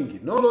maningi.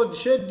 No load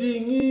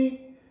shedding.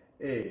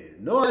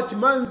 No ati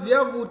manzi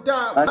yavuta,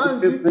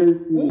 manzi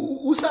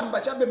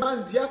usamba chabe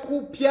manzi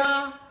yakupya.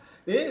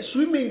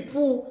 Swimming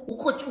pool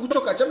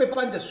uchoka chabe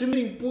panja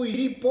swimming pool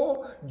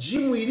ilipo,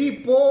 gym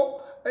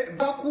ilipo,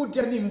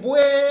 vakutia ni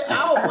mbwe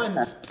au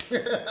mandi.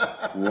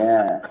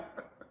 Yeah.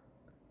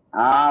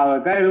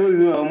 Wakai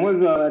uzi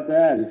wa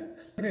tayari.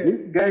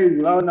 These guys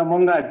waona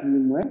monga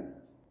timwe.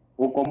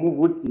 Uko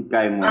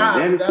muvutika imwe.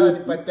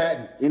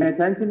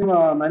 Inachanchini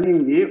wa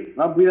maningi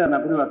wabwira na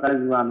kuri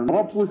wakazi wanu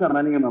nopusa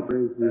maningi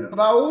mapresi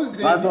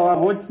bauze baso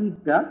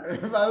wavochita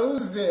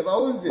bauze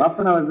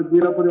bafuna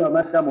wazibwira kuri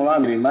wamata mu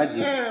wanu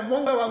imagine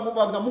monga wangu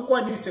banga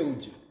mukwanise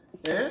uje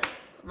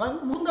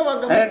monga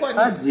banga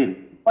mukwanise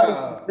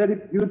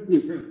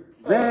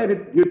very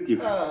beautiful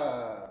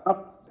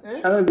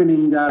abeni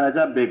njara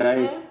jabeka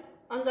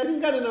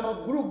angalingana na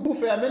maguru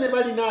gufe amene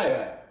bali nayo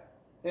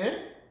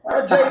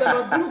ajaira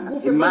maguru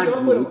gufe manje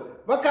waboro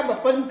bakamba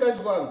pani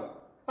kazi wanga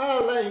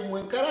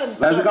imwe karani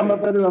bazikamba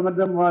pani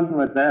wamadamu wantu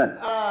watayari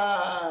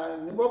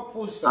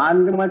nibopusa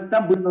andi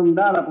mwachitambulizo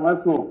mdala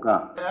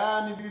kuwasoka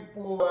ni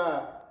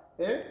vipuwa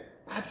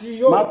ati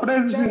yo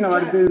maprezi na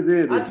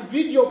watezeri ati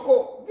video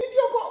call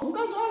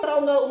mkazi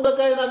wanga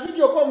ungakae na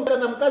video call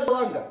mkana mkazi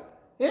wanga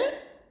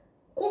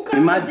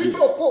kunkana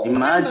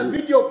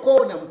video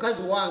call na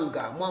mkazi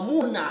wanga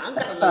mwamuna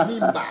ankana na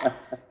mimba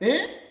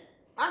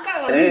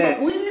ankana na mimba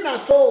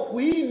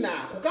kuina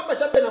kukamba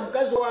chape na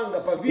mkazi wanga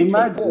pa video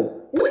call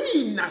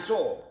uina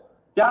so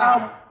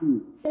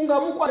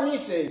unga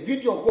mkwanishe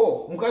video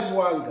call mkazi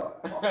wanga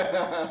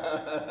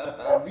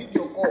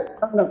video call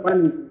sanga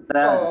kwani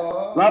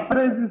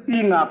waprezi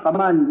singa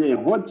pamanje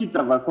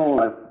vochita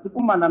vasola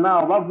tikumana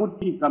nao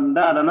vavutika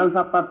mdala na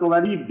sapato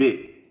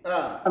valibe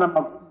ana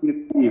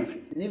makusifu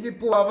ni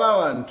vipuwa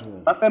vawantu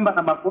bapemba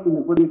na makozi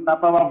kuri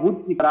papa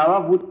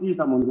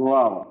vavutisa mundu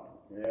wao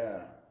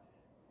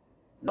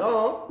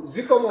no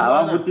ziko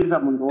vavutisa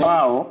mundu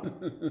wao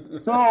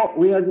so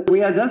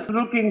we are just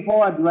looking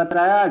forward to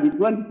tayari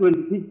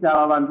 2026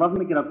 aba bantu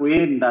bafumikira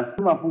kuyenda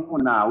simafuko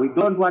na we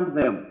don't want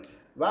them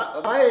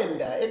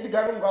vaenda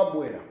Edgar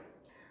Ngabwera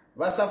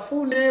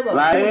vasafune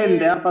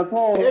vaende hapa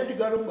so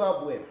Edgar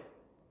Ngabwera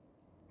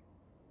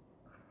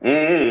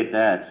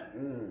that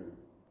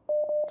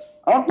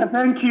okay,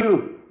 thank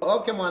you.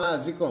 Okay, mwana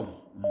ziko.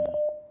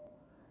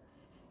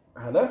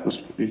 Hello?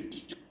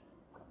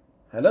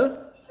 Hello?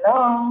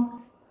 Hello?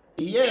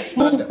 Yes,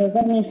 madam.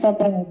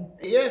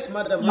 Yes,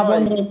 madam. How are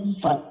you?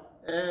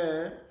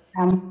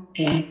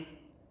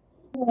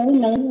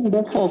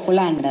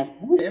 Kulanda.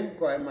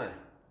 Kwa ema.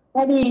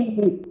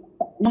 Kadi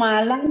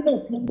malande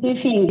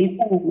briefing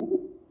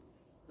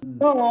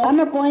so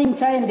I'm going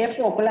to in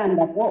for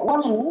Kulanda.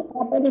 One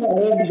abadi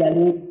wa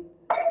edgali.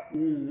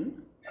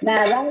 Na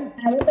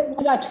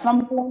wala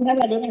something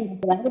ngaba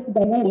lenga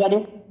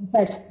kudanganya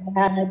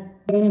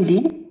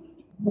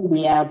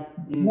ndi ya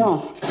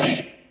no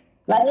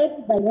wale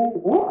kudanganya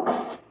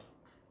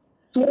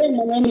tule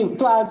mwenye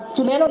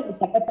tulelo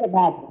kusapata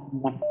bado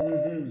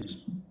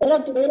era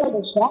tulelo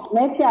kusha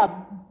nesa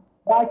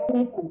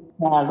baki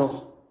kusalo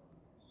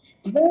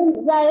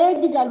then wale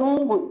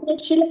digalungu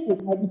chile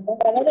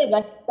kwa wale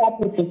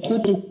baki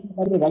security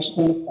wale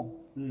bashirika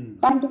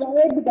Bantu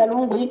bawedu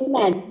kalungu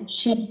ina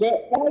shide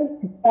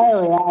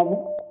wao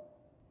yao.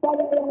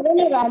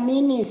 Wale wa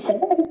minister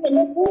bali kwa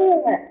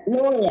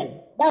lawyer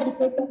bali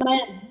kwa kama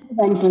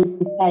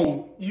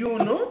you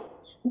know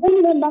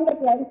ndio mbanga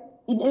kwa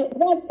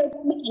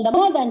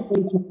more than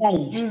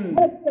 25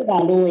 that's the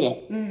lawyer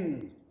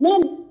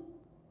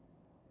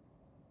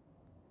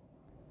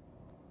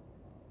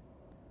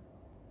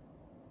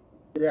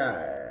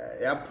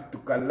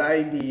yaputuka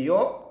line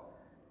yo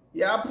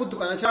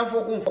yaputuka na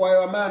chafu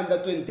kumfwa manda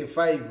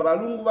 25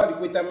 balungu bali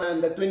kweta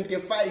manda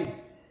 25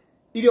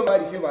 ilio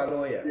bali fe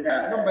baloya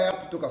namba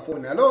yaputuka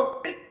phone.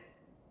 Hello?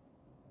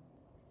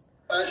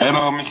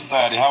 Hello, Mr.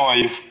 Tari, how are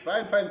you?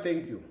 Fine,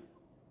 thank you.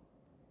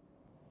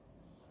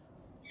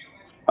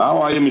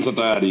 How are you, Mr.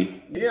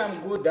 Tari? Yeah,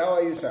 I'm good. How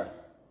are you, sir?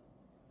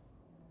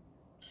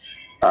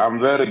 I'm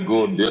very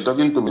good. You're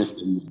talking to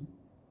Mr.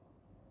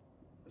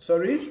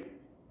 Sorry?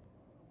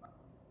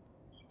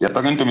 You're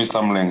talking to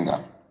Mr. Mlenga.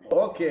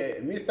 Okay,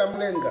 Mr.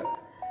 Mlenga.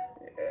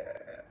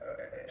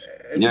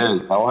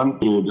 Yes, I want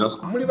to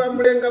just... Muliba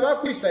Mlenga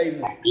bakwisa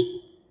imwe.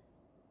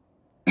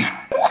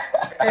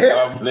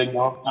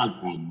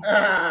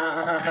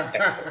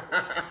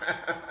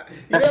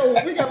 Yeah,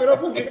 ufika pero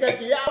kufika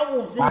ti ya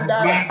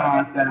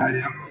ufindala.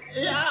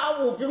 Ya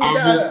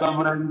ufindala.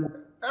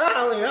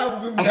 Ya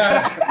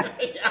ufindala.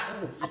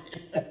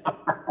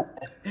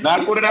 Na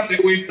kurira pe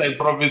waste time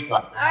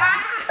professor.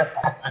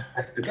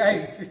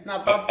 Guys, na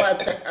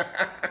papata.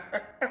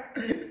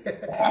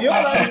 You're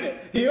How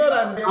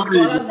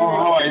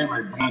are you,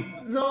 my brother?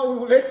 No,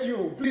 we'll let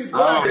you. Please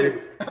go ahead.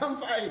 I'm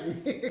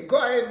fine. Go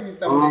ahead,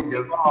 Mr.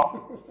 Okay, so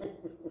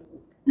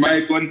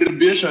my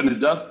contribution is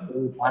just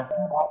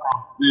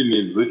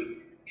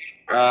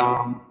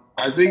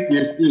I think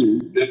you see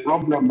the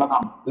problem that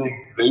I'm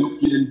saying, the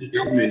UK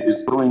government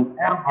is throwing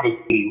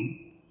everything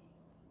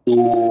to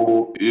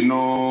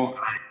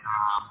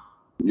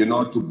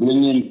to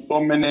bring in so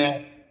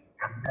many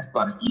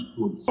unnecessary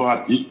issues so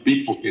that if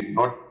people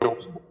cannot talk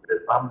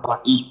about some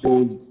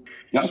issues.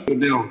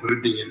 Yesterday I was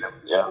reading in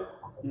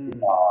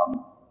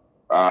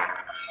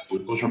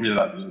with social media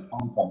that is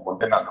some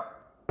containers.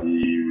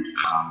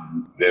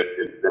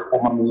 The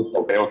former Minister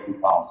of Health is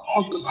now.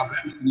 All those are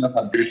very serious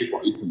and critical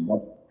issues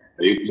that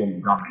the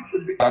European government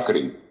should be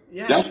tackling.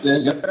 Yeah,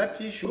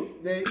 that issue.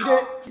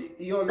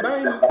 Your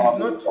line is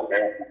not.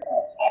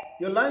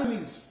 Your line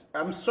is.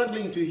 I'm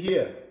struggling to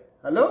hear.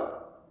 Hello?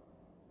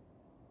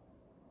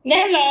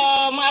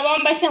 Hello,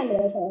 Mabomba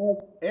Shango.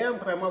 I'm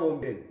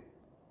Mabomba.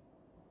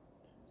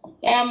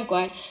 I'm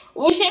good.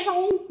 We should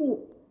come to.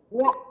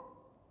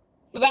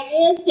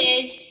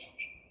 Message.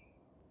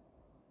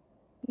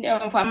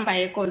 No, from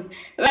my cause.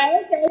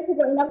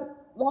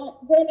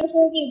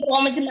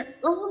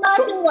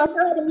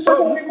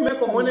 So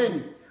mufumeko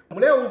moneni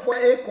mule umfwa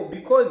eko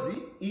because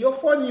iyo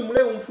phone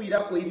mule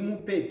umfuirako iri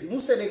mupepi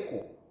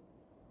museleko.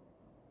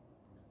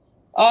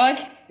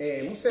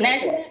 Okay.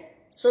 Museleko.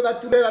 So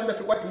that today under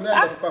what mule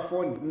under for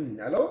phone.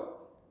 Hello?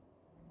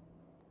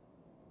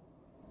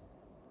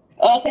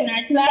 Okay,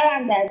 natural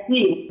under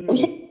see.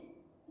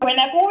 When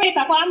I go with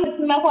a family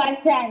to my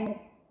question.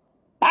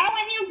 How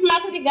many of my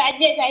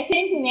gadgets I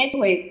think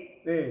network?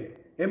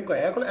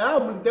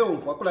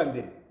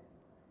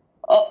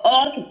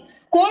 Okay.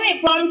 Kuri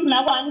prompt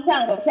na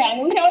kwanza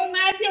shani. Ushauri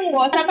machi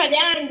ngota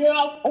paja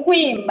ndio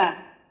kuimba.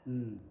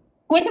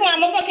 Kuti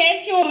mambo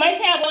kesho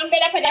maisha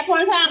gombela paja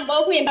kwanza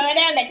ambo kuimba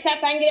wale anda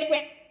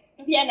kisapangire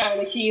pia na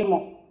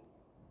ngushimo.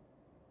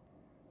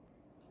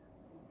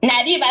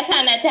 Nadiba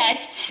sana touch.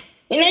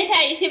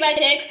 Inaisha ishi ba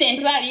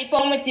extent ba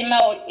lipo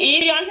mutima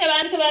ili yonse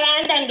bantu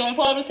balanda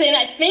ndumfo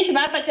rusena fish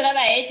ba patira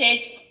ba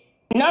HH.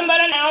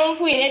 Nombolo na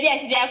umfuire dia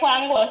shidia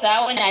kwa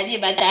ngosa ona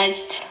diba touch.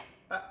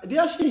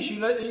 Dia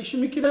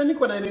shimikira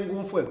niko na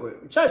ngumfweko.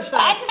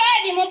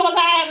 Atibadi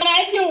mupoka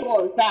na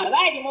chungosa.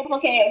 Badi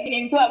mupoke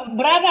kintu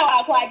brother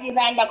wako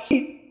ajizanda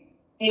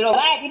kushiro.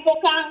 Badi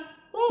poka.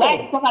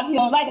 Badi poka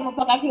fiyo. Badi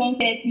mupoka fiyo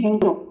nte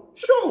tingo.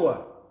 Sure.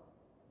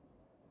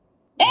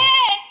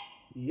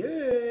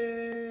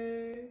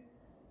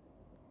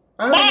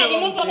 Badi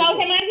mupoka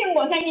usemaji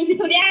ngosa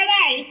nishitulia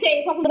bai.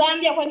 Che kwa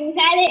kudambia kwa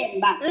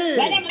nishalemba.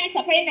 Badi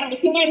mwesa penda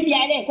mshime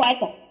mpiyale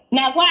kwata.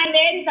 Na kwa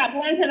Amerika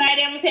kuanza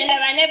bale musenda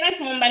bane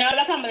basumba na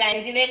wala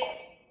kamulanjileko.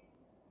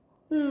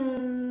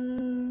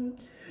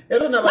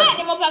 Ero na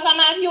badi mupaka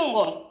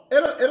mavyungo.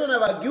 Ero na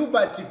ba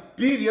Gilbert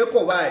Piri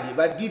eko bali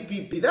ba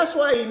DPP. That's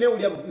why ine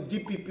uli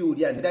DPP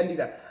uli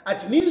andandira.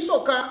 Ati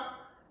nisoka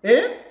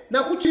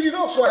na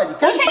kuchiriro kwali.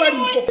 Kali bali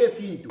mpoke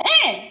fintu.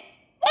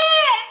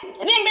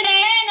 Rimbe na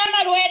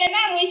marwele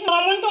na mwisho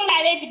wa muntu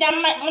ngale pita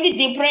muri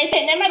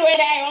depression na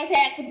marwele ayonse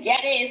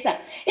yakujaresa.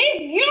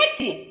 It's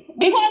guilty.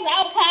 Because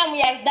how come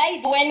we have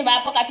died when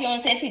Bapoka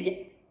fiance fije?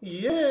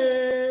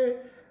 Yeah.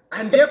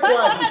 And they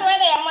quality.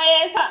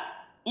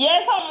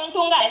 Yes,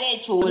 Muntunga le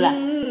chula.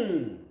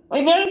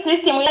 We build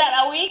system we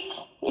are a week.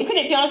 If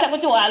it fiance go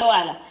to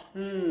Alwala.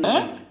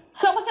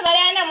 So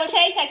Kutabana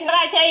Mushaita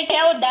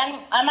Kiracha dan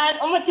Aman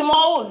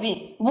Umutimo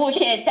Ubi,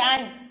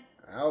 Bushetan.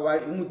 How I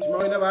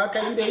Umutimo in a vaca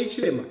in the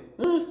Him.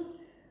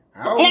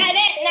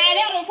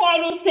 Nare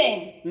follow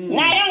same.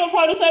 Nare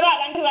follow so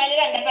and to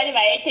the body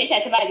by HH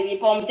at body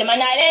pomp.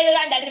 Manare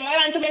and the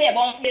man to be a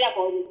bomb for the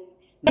police.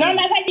 No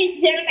matter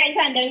this year, I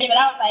can't deliver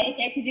out by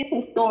HH. This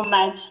is too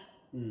much.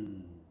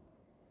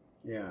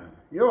 Yeah.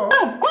 Yo.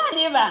 Oh, go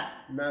liver.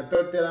 Na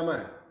totela ma.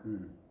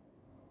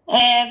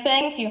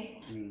 Thank you.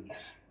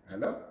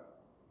 Hello?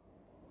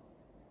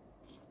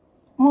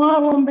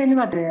 Mwawombeni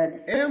madad.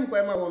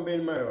 Kwa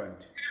mwawombeni my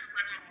want.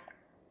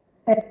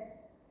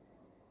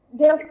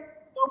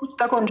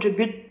 To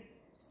contribute.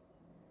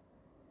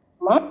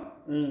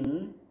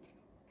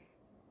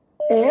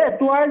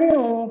 Tuwali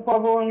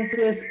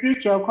umfavonse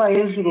speech yakwa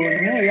Ezro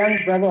ne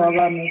young brother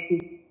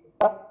wabameki.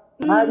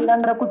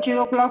 Malanda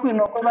kuchiro kulako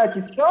inokoba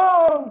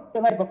chifyo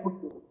sema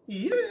bakutu.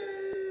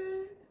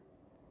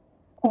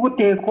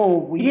 Kubuteko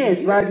obu.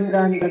 Yes,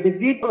 baliranga the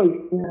video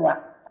is there.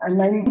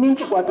 And I'm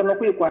ninchi kwatono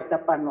kuikwata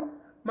pano.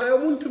 Ma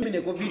umuntu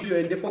mine ko video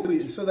ende for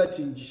so that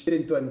injishire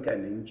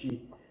ntwanikane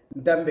nchi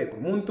ndambeko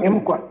muntu.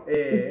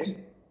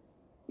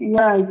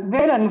 Yeah, it's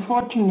very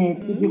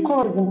unfortunate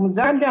because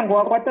Muzambia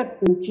ngwakwata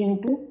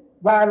chintu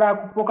bala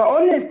kupoka.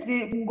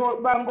 Honestly,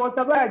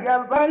 bangosa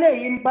bale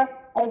imba.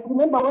 I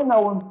remember when I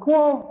was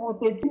 12 or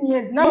 13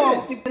 years. Now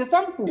I'm 50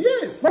 something.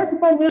 Yes. That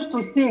people used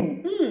to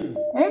sing.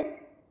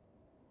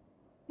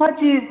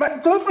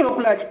 But don't feel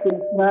like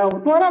now.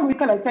 Don't we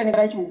can send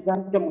it to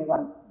Zambia.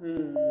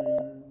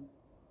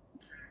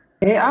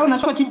 I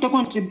want to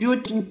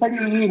contribute to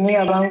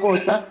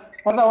Bangosa.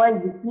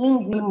 Otherwise, the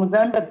thing in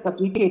Mozambique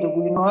complicated.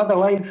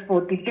 Otherwise,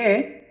 for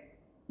today,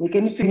 we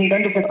can finish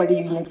under the party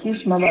in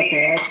this mother.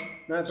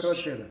 Not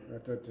rotel.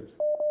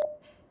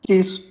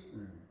 Yes.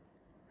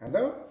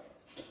 Hello?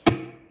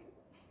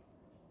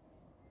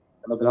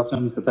 Hello, good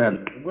afternoon, Mr.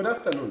 Ted. Good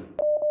afternoon.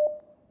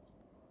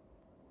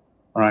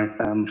 All right,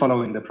 I'm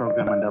following the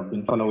program, and I've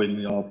been following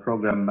your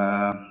program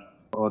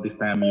all this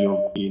time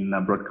you've been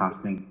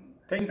broadcasting.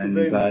 Thank you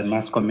very much. And I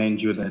must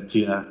commend you that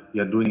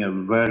you're doing a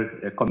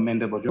very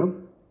commendable job.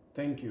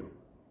 Thank you.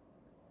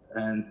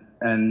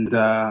 And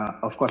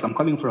of course, I'm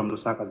calling from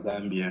Lusaka,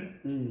 Zambia.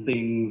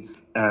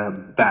 Things are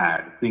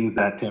bad, things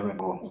are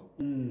terrible.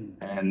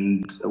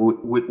 And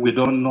we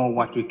don't know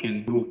what we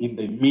can do in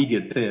the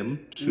immediate term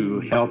to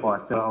help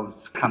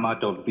ourselves come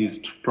out of these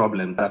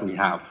problems that we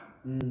have.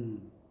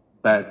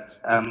 But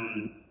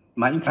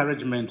my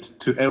encouragement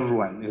to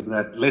everyone is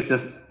that let's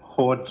just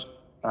hold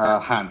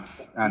our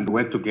hands and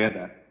work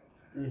together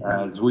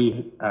as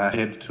we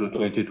head to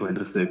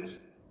 2026.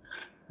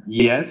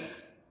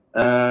 Yes,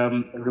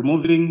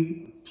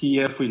 removing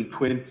PF in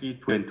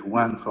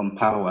 2021 from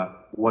power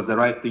was the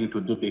right thing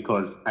to do,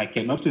 because I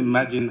cannot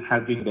imagine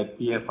having the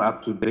PF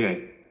up to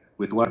date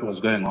with what was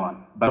going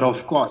on. But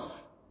of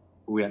course,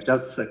 we are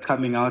just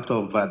coming out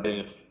of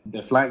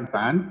the flying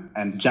pan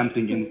and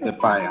jumping in the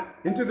fire.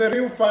 Into the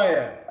real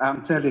fire.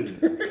 I'm telling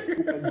you,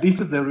 this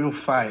is the real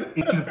fire.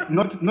 It is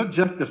not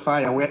just the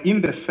fire, we're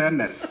in the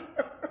furnace.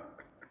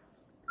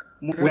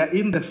 We're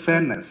in the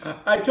furnace.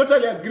 I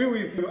totally agree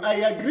with you. I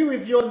agree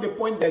with you on the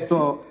point that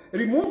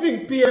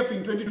removing PF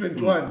in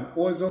 2021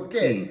 was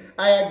okay.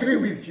 I agree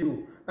with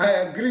you.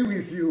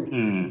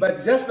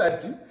 But just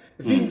that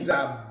things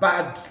are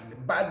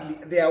badly,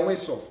 they are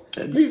worse off.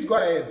 Please go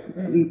ahead.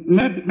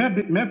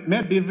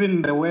 Maybe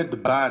even the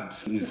word bad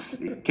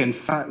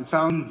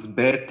sounds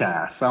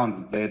better.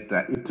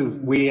 It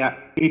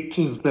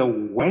is the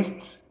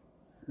worst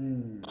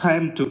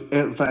time to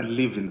ever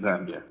live in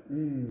Zambia.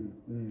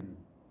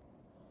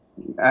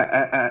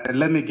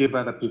 Let me give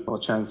other people a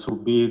chance who'll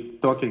be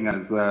talking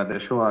as the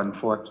show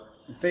unfold.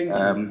 Thank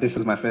you. This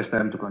is my first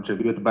time to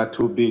contribute, but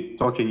who'll be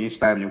talking each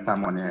time you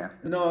come on air.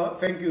 No,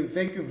 thank you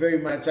very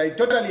much. I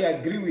totally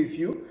agree with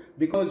you,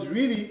 because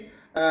really,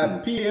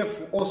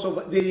 PF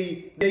also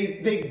they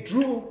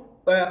drew.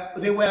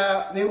 They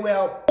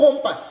were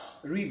pompous.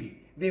 Really,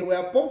 they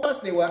were pompous.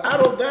 They were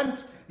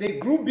arrogant. They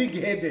grew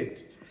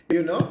big-headed.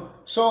 You know.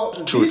 So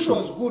this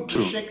was good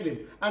to shake them,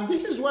 and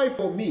this is why,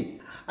 for me,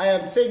 I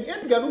am saying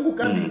Edgar Lungu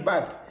coming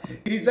back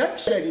is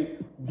actually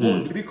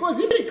good, because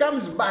if he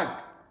comes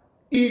back,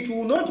 it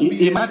will not be.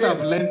 He might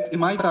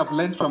have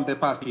learned from the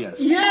past years.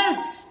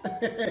 Yes,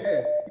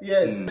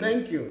 yes.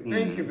 Thank you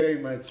very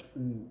much.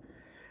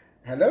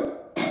 Hello.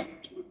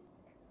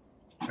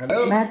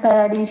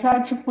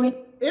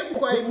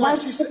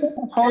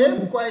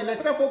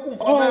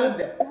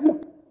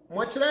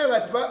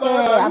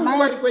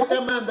 Bali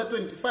kweta manda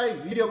 25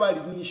 video bali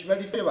nishi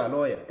bali favor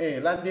lawyer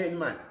London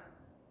man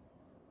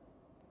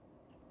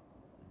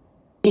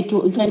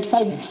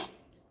 25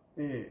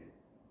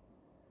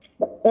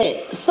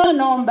 so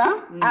nomba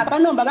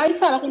abanomba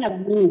bayisaba kuna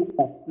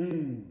baminisa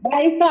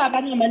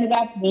bayisaba nomani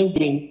ba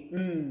president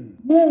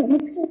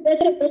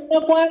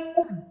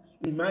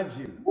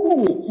imagine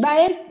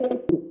bayese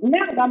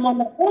naba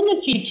mama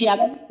benefit ya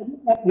ba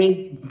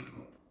president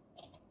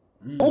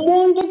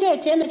umuntu ke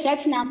cheme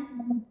chathi na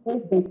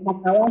president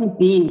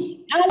makawambini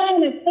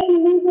abanye 10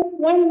 million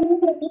 1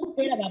 million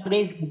kuphela ba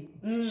president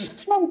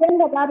so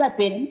ngenga baba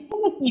phela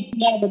benefit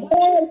yabo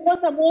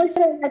bayokosa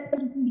motion na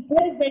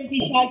president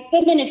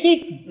ishakhe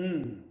benefit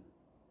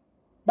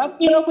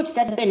bapilo ukuthi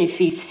that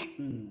benefit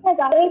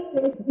ngoba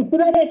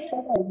it's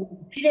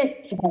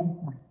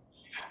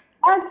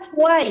that's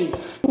why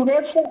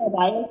kulephela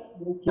bayo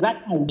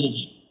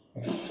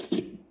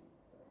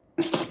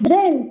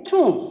then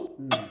too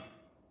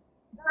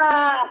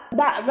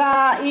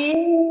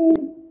in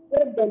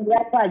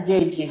the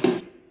jeje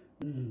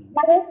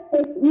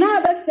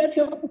na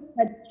bathethe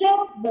ukuthi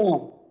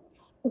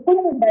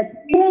ukhuluma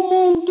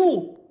umuntu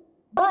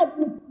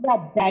bathi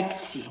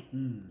badakti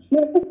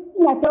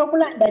nokusina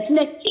tokulanda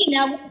thina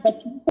thina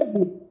bathi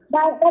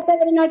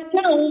bathina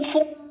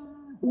tawufo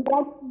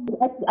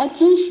ngathi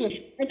athishe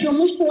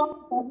atomusho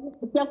wakho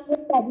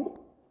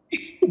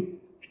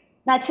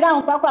nathira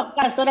mpakwa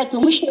kukasola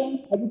tomusho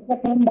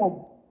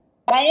wakho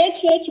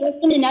bayethethe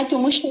wesini nathi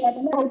umushwa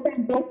kana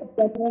utando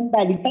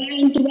ukuthemba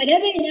libantu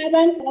balebe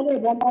abantu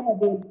abebona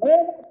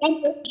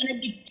abantu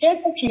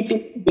dictatorship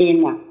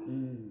dena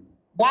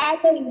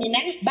bathi mina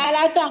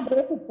balata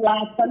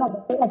ngokuhlala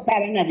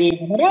nokuhlala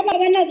nabena ngoba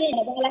bana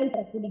bena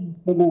balayita kule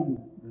msebenzi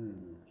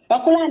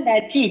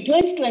bakulanda thi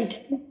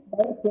 2026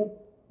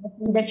 bayethethe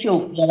bafunde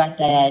show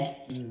yabatayari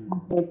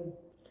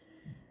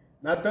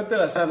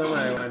Natotela sana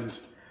my want.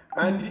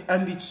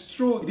 And it's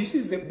true. This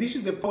is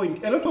the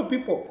point. A lot of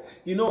people,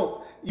 you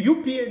know,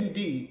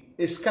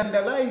 UPND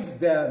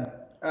scandalized Edgar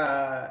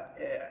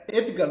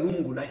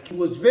Lungu like he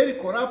was very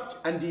corrupt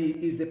and he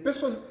is a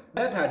person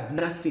that had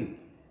nothing.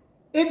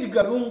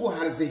 Edgar Lungu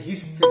has a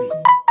history,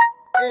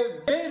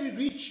 a very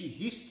rich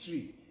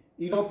history,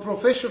 you know,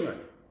 professionally.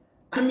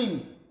 I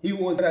mean, he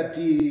was at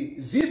the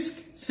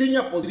ZISC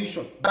senior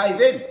position. By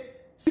then,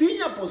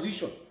 senior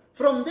position.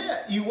 From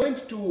there, he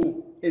went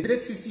to a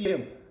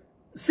ZCCM.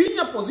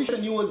 Senior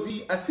position, he was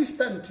the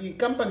assistant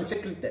company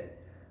secretary.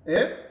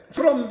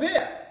 From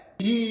there,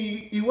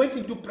 he went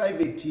into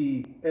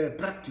private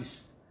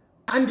practice.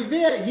 And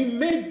there, he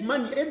made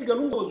money. Edgar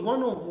Lungu was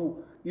one of,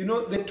 you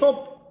know, the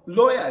top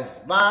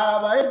lawyers.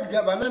 But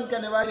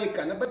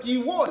he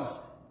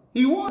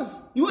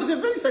was a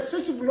very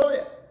successful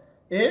lawyer.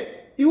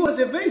 He was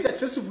a very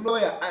successful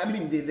lawyer. I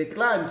mean, the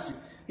clients,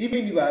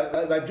 even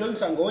John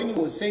Sangoini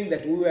was saying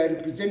that we were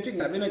representing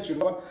Nabena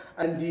Chirwa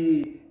and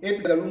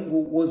Edgar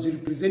Lungu was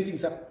representing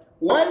some.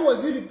 Why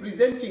was he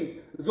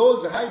representing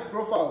those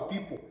high-profile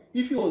people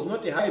if he was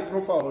not a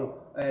high-profile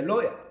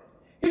lawyer?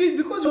 It is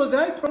because he was a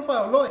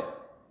high-profile lawyer,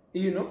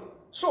 you know.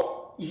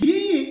 So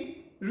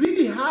he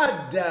really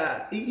had,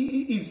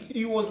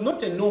 he was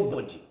not a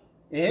nobody.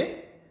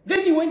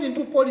 Then he went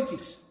into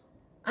politics.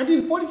 And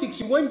in politics,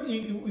 he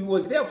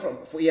was there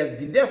he has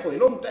been there for a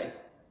long time.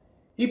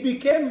 He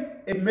became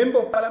a member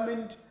of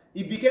parliament.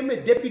 He became a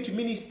deputy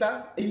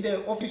minister in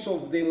the office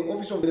of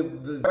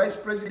the vice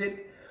president.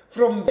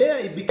 From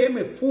there, he became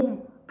a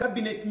full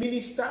cabinet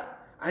minister,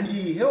 and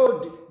he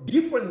held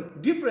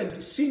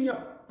different senior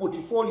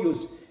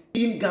portfolios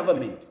in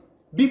government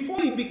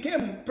before he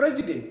became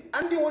president.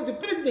 And he was a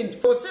president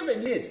for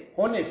 7 years,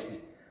 honestly.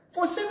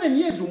 For 7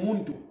 years,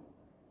 Mpundu.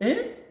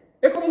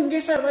 Eko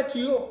mungesa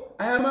batiyo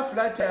ayama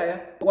flat aya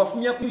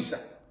wafumya kuisa.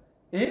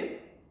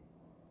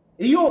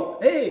 Iyo,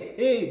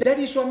 that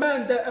is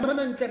Wamanda,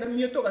 amana nkana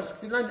miyoto ka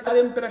 69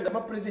 alemperanga ma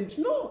president.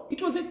 No,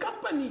 it was a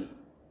company.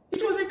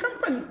 It was a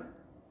company.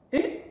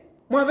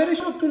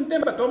 Mwaveresho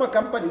tuntemba toma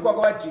company kwa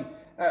wati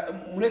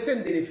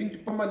munesendele fintu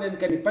permanent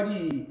kani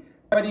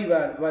pari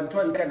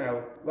vantuan kana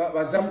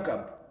wa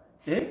Zamkab.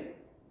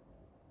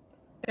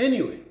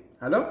 Anyway,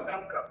 hello?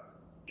 Zamkab.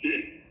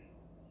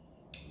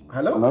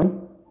 Hello?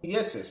 Hello?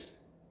 Yes.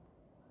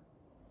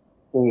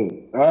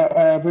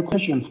 I have a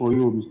question for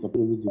you, Mr.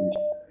 President.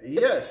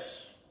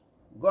 Yes,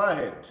 go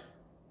ahead.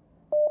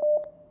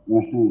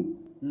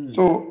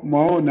 So,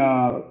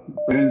 Maona,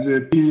 in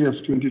the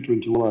PF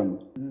 2021.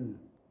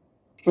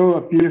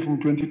 So, PF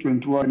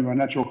 2021,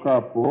 wanachoka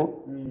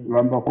hapo,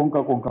 wamba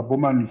konka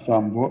boma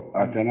Nsambo,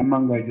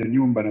 atanamanga ya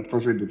nyumba na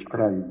process of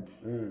crime.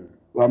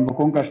 Wamba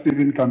konka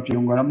Stephen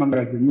Kampiongo, anamanga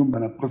ya nyumba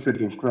na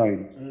process of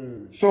crime.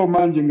 So,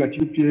 manje nga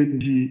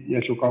TPND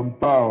ya choka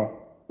mpawa,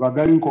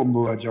 wagali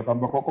nkombo waja,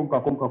 kamba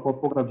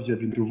konka vija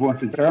vintu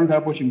vonse. Chakanga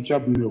hapo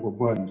chimchabu hilo kwa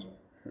bwanji.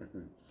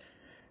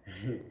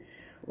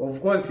 Of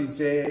course,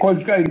 it's a...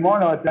 Because guys,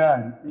 mwana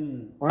watani.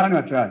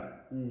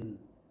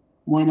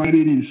 Mwana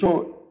mariri.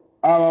 So,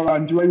 our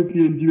bantu wa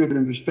UPND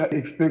wetenze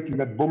expect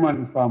that Boma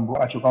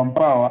Nsambo achoka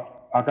mpawa,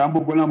 akambo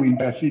bona mu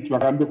intercity,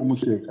 wakambe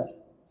kumuseka.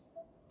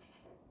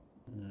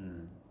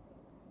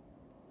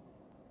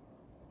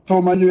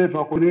 So Manuel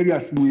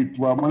Cornelius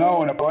Muitwa,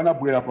 mwana pawana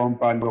bwera pa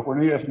mpando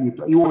Cornelius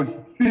Muitwa. He was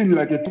thin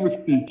like a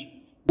toothpick.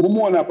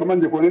 Mumuona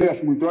pamanje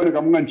Cornelius Muitwa wale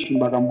kamunga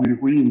nchimba kambwiri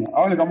kuina.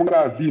 Aone kamunga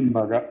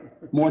avimba ka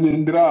mwone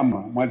ndrama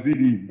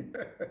mwaziri.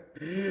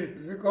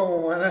 Zikomo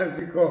mwana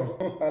zikomo.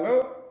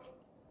 Hello?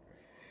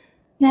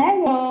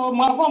 Hello,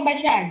 mwagomba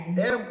shani.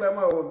 Mkwa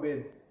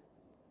mwagombeni.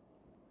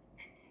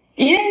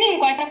 Ile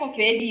ninkwata ko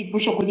Fedi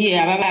pusho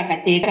kugira baba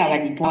akateka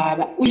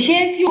abadipwaba.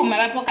 Ushefyuma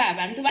bapoka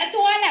abantu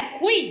batwala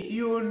kwi.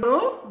 You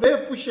know, be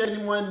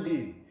pusheni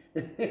mwandini.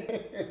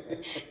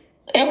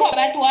 Eko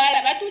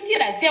batwala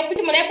batutira fye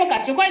kuti mulepo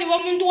kafe kwali bo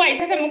muntu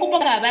wayisefe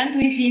mukupoka abantu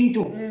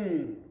ifintu.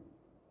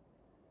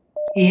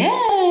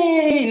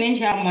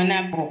 Nenja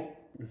monapo.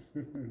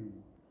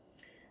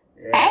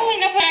 Awu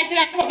nafanya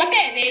chira ko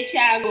bakeze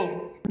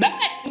chago.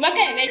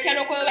 Bakeze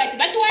chalo ko bati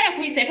batwala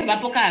kuisefe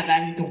bapoka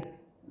abantu.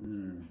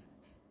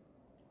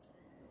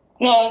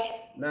 No.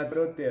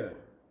 Natotera.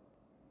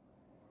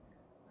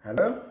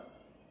 Hello?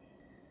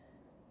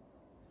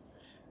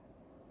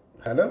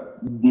 Hello?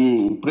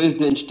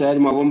 President tayari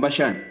mabomba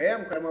shani.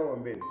 Mkama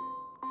bombeni.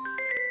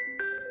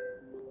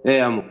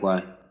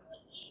 Amukwa.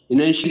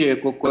 Inanshire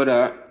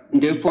kokora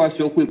ndefo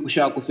asyo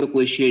kwipusha kufe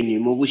kwesheni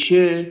mu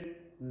bushe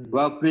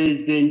ba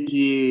president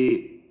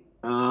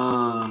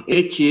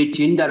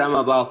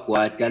ndarama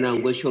bakwata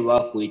nangwesho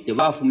bakwite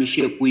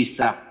bafumishe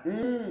kwisa.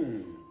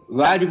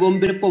 Bari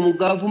bombepo mu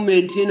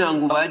government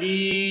nangu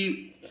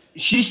bari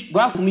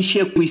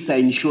bafumishe kwisa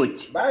in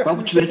short.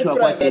 Bakutubesha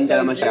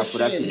kwatenda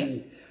amashafurapira.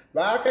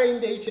 Baka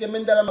inde ichireme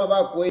ndalama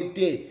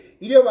bakwete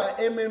ile ba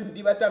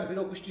MMD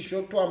batambiro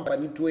kushisho twamba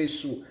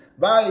nitwesu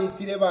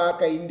bayitire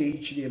baka inde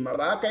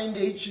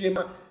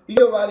ichirema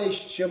iyo bale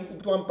shemu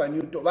twamba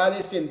nyuto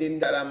bale sende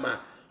ndalama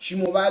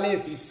shimo bale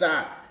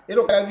visa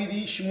ero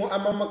kabiri shimo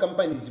amama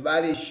companies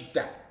bale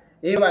shita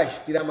eva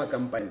ashitira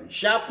makampani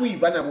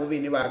shakuiva navo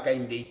vene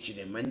vakaenda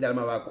ichirema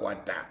ndarama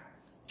vakwata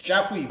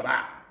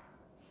shakuiva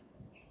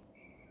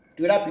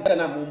turapita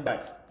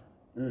namumbati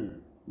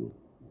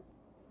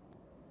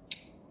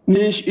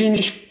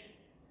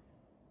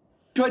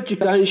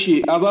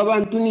chochikanshi aba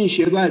bantu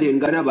nishe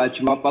barengana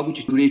bachimapa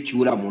kuchitule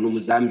chiura muno mu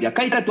Zambia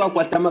kaita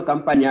twakwata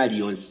makampani ali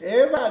yonse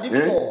eva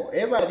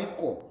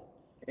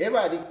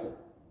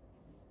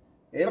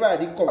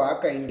ariko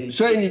vakaenda ichi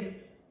so ini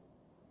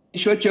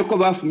shocheko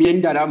bafumye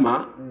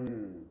ndarama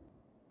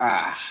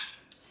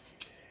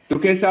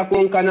tukesa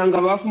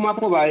konkananga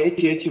bafumapo ba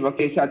echi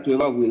bakesa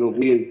tweba bwino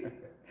bwino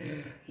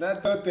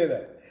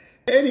natotera.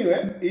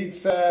 Anyway,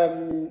 it's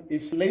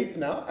late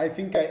now. I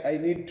think I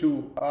need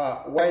to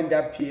wind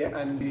up here,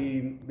 and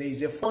there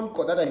is a phone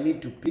call that I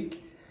need to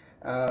pick.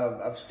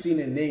 I've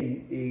seen a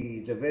name.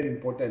 It's a very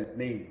important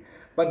name.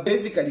 But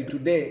basically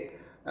today,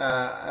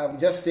 I'm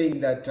just saying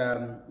that,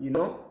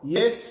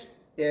 yes,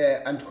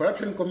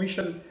 Anti-Corruption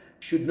Commission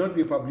should not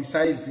be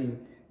publicizing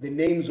the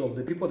names of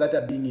the people that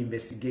are being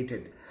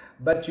investigated.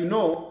 But,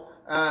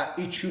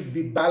 it should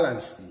be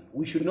balanced.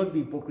 We should not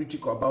be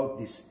hypocritical about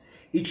this.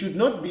 It should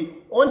not be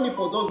only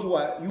for those who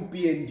are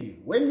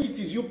UPND. When it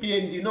is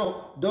UPND,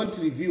 don't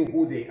reveal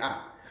who they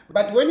are.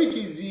 But when it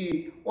is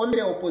on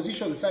the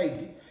opposition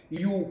side,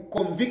 you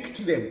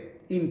convict them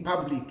in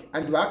public.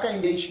 And Waka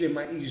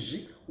Indeshima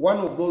is one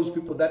of those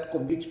people that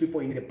convicts people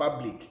in the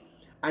public.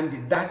 And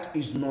that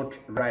is not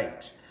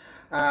right.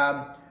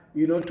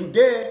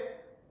 Today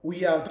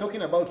we are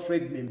talking about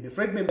Fred Membe.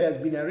 Fred Membe has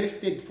been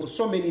arrested for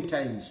so many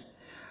times.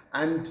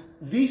 And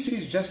this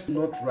is just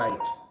not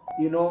right.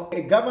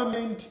 A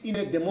government in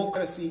a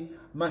democracy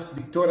must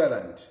be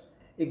tolerant.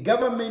 A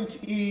government,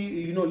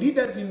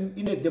 leaders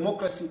in a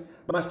democracy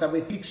must have a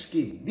thick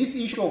skin. This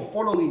issue of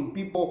following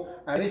people,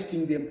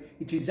 arresting them,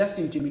 it is just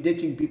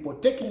intimidating people,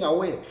 taking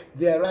away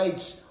their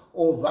rights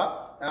over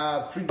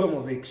freedom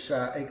of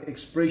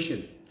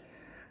expression.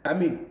 I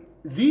mean,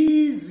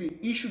 these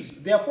issues,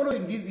 they are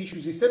following these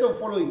issues instead of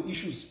following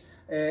issues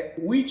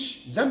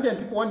which Zambian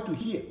people want to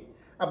hear.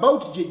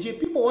 About JJ,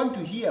 people want to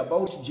hear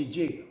about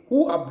JJ,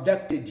 who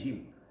abducted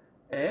him.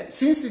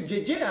 Since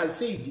JJ has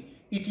said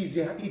it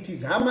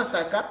is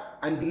Hamasaka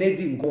and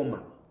Levi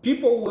Ngoma,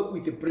 people who work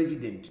with the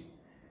president,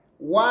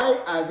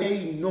 why are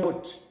they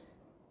not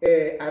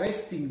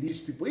arresting these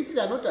people? If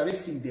they are not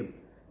arresting them,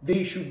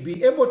 they should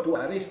be able to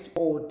arrest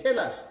or tell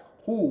us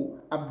who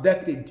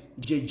abducted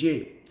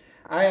JJ.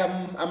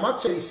 I'm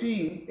actually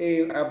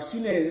seeing, I've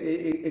seen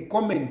a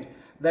comment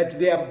that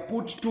they have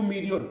put 2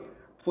 million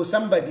for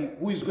somebody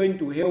who is going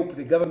to help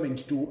the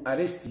government to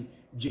arrest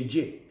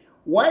JJ.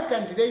 Why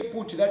can't they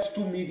put that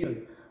 2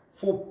 million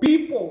for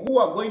people who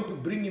are going to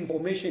bring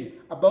information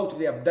about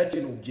the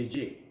abduction of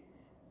JJ?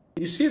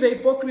 You see the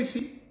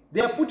hypocrisy? They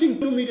are putting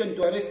 2 million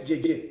to arrest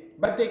JJ,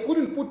 but they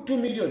couldn't put 2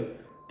 million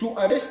to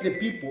arrest the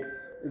people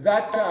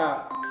that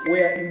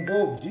were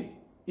involved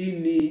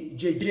in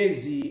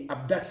JJ's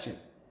abduction,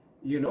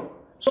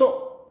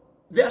 So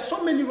there are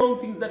so many wrong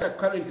things that are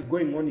currently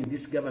going on in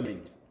this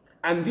government.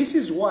 And this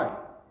is why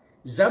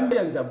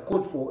Zambians have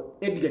called for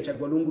Edgar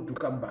Chagwalungu to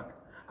come back.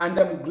 And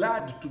I'm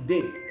glad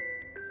today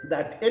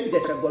that Edgar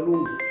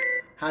Chagwalungu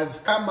has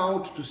come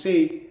out to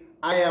say,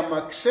 I am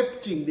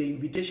accepting the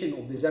invitation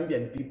of the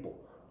Zambian people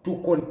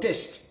to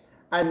contest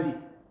and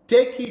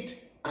take it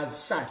as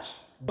such.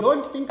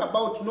 Don't think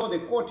about, no, the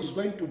court is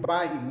going to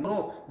bar him.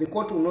 No, the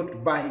court will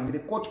not bar him. The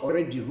court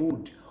already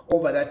ruled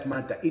over that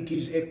matter. It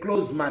is a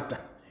closed matter.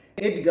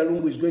 Edgar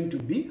Lungu is going to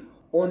be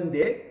on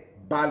the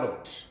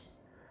ballot.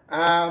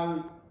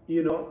 And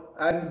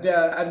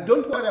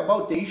don't worry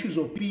about the issues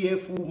of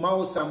PF,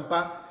 Mao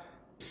Sampa.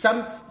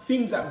 Some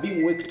things are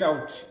being worked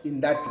out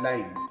in that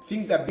line.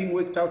 Things are being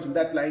worked out in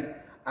that line,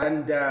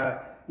 and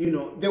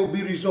they will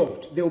be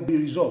resolved. They will be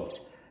resolved.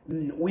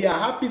 We are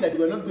happy that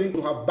we are not going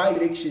to have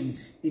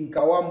by-elections in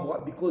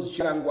Kawambwa because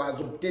Chilangwa has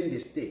obtained a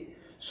stay.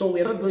 So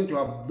we are not going to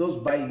have those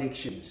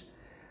by-elections.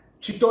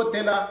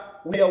 Chitotela,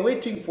 we are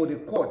waiting for the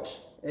court.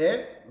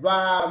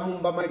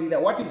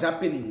 What is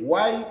happening?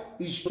 Why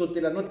is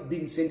Chitotela not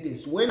being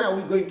sentenced? When are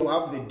we going to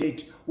have the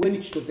date when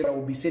Chitotela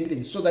will be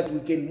sentenced so that we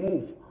can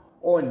move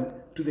on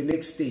to the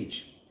next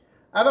stage?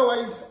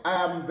 Otherwise,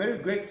 I am very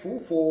grateful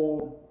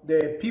for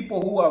the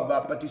people who have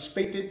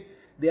participated.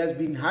 There has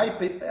been high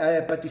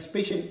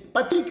participation,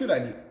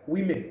 particularly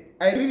women.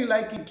 I really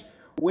like it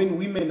when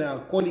women are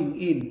calling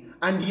in,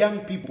 and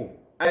young people.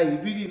 I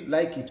really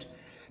like it.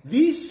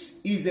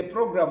 This is a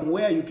program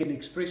where you can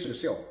express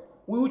yourself.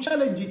 We will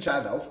challenge each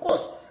other. Of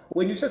course,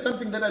 when you say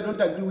something that I don't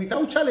agree with, I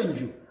will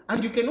challenge you.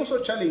 And you can also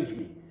challenge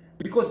me,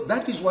 because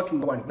that is what we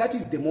want. That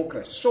is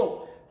democracy.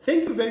 So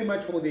thank you very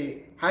much for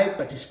the high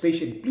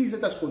participation. Please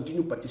let us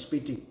continue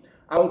participating.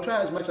 I will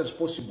try as much as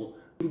possible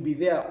to be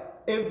there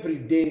every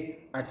day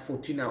at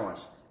 14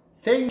 hours.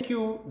 Thank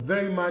you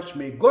very much.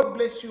 May God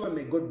bless you and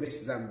may God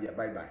bless Zambia.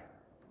 Bye-bye.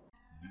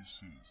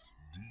 This is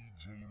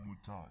DJ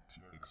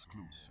Mutati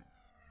exclusive.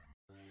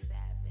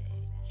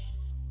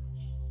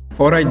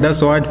 Alright,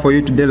 that's all for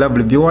you today,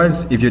 lovely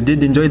viewers. If you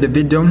did enjoy the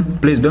video,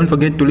 please don't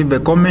forget to leave a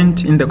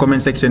comment in the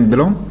comment section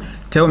below.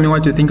 Tell me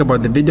what you think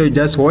about the video you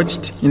just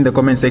watched in the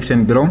comment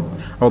section below.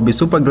 I'll be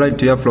super glad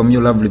to hear from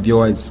you, lovely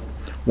viewers.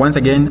 Once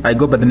again, I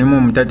go by the name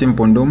of Mutati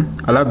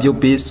Mpundu. I love you,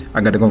 peace,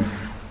 I gotta go.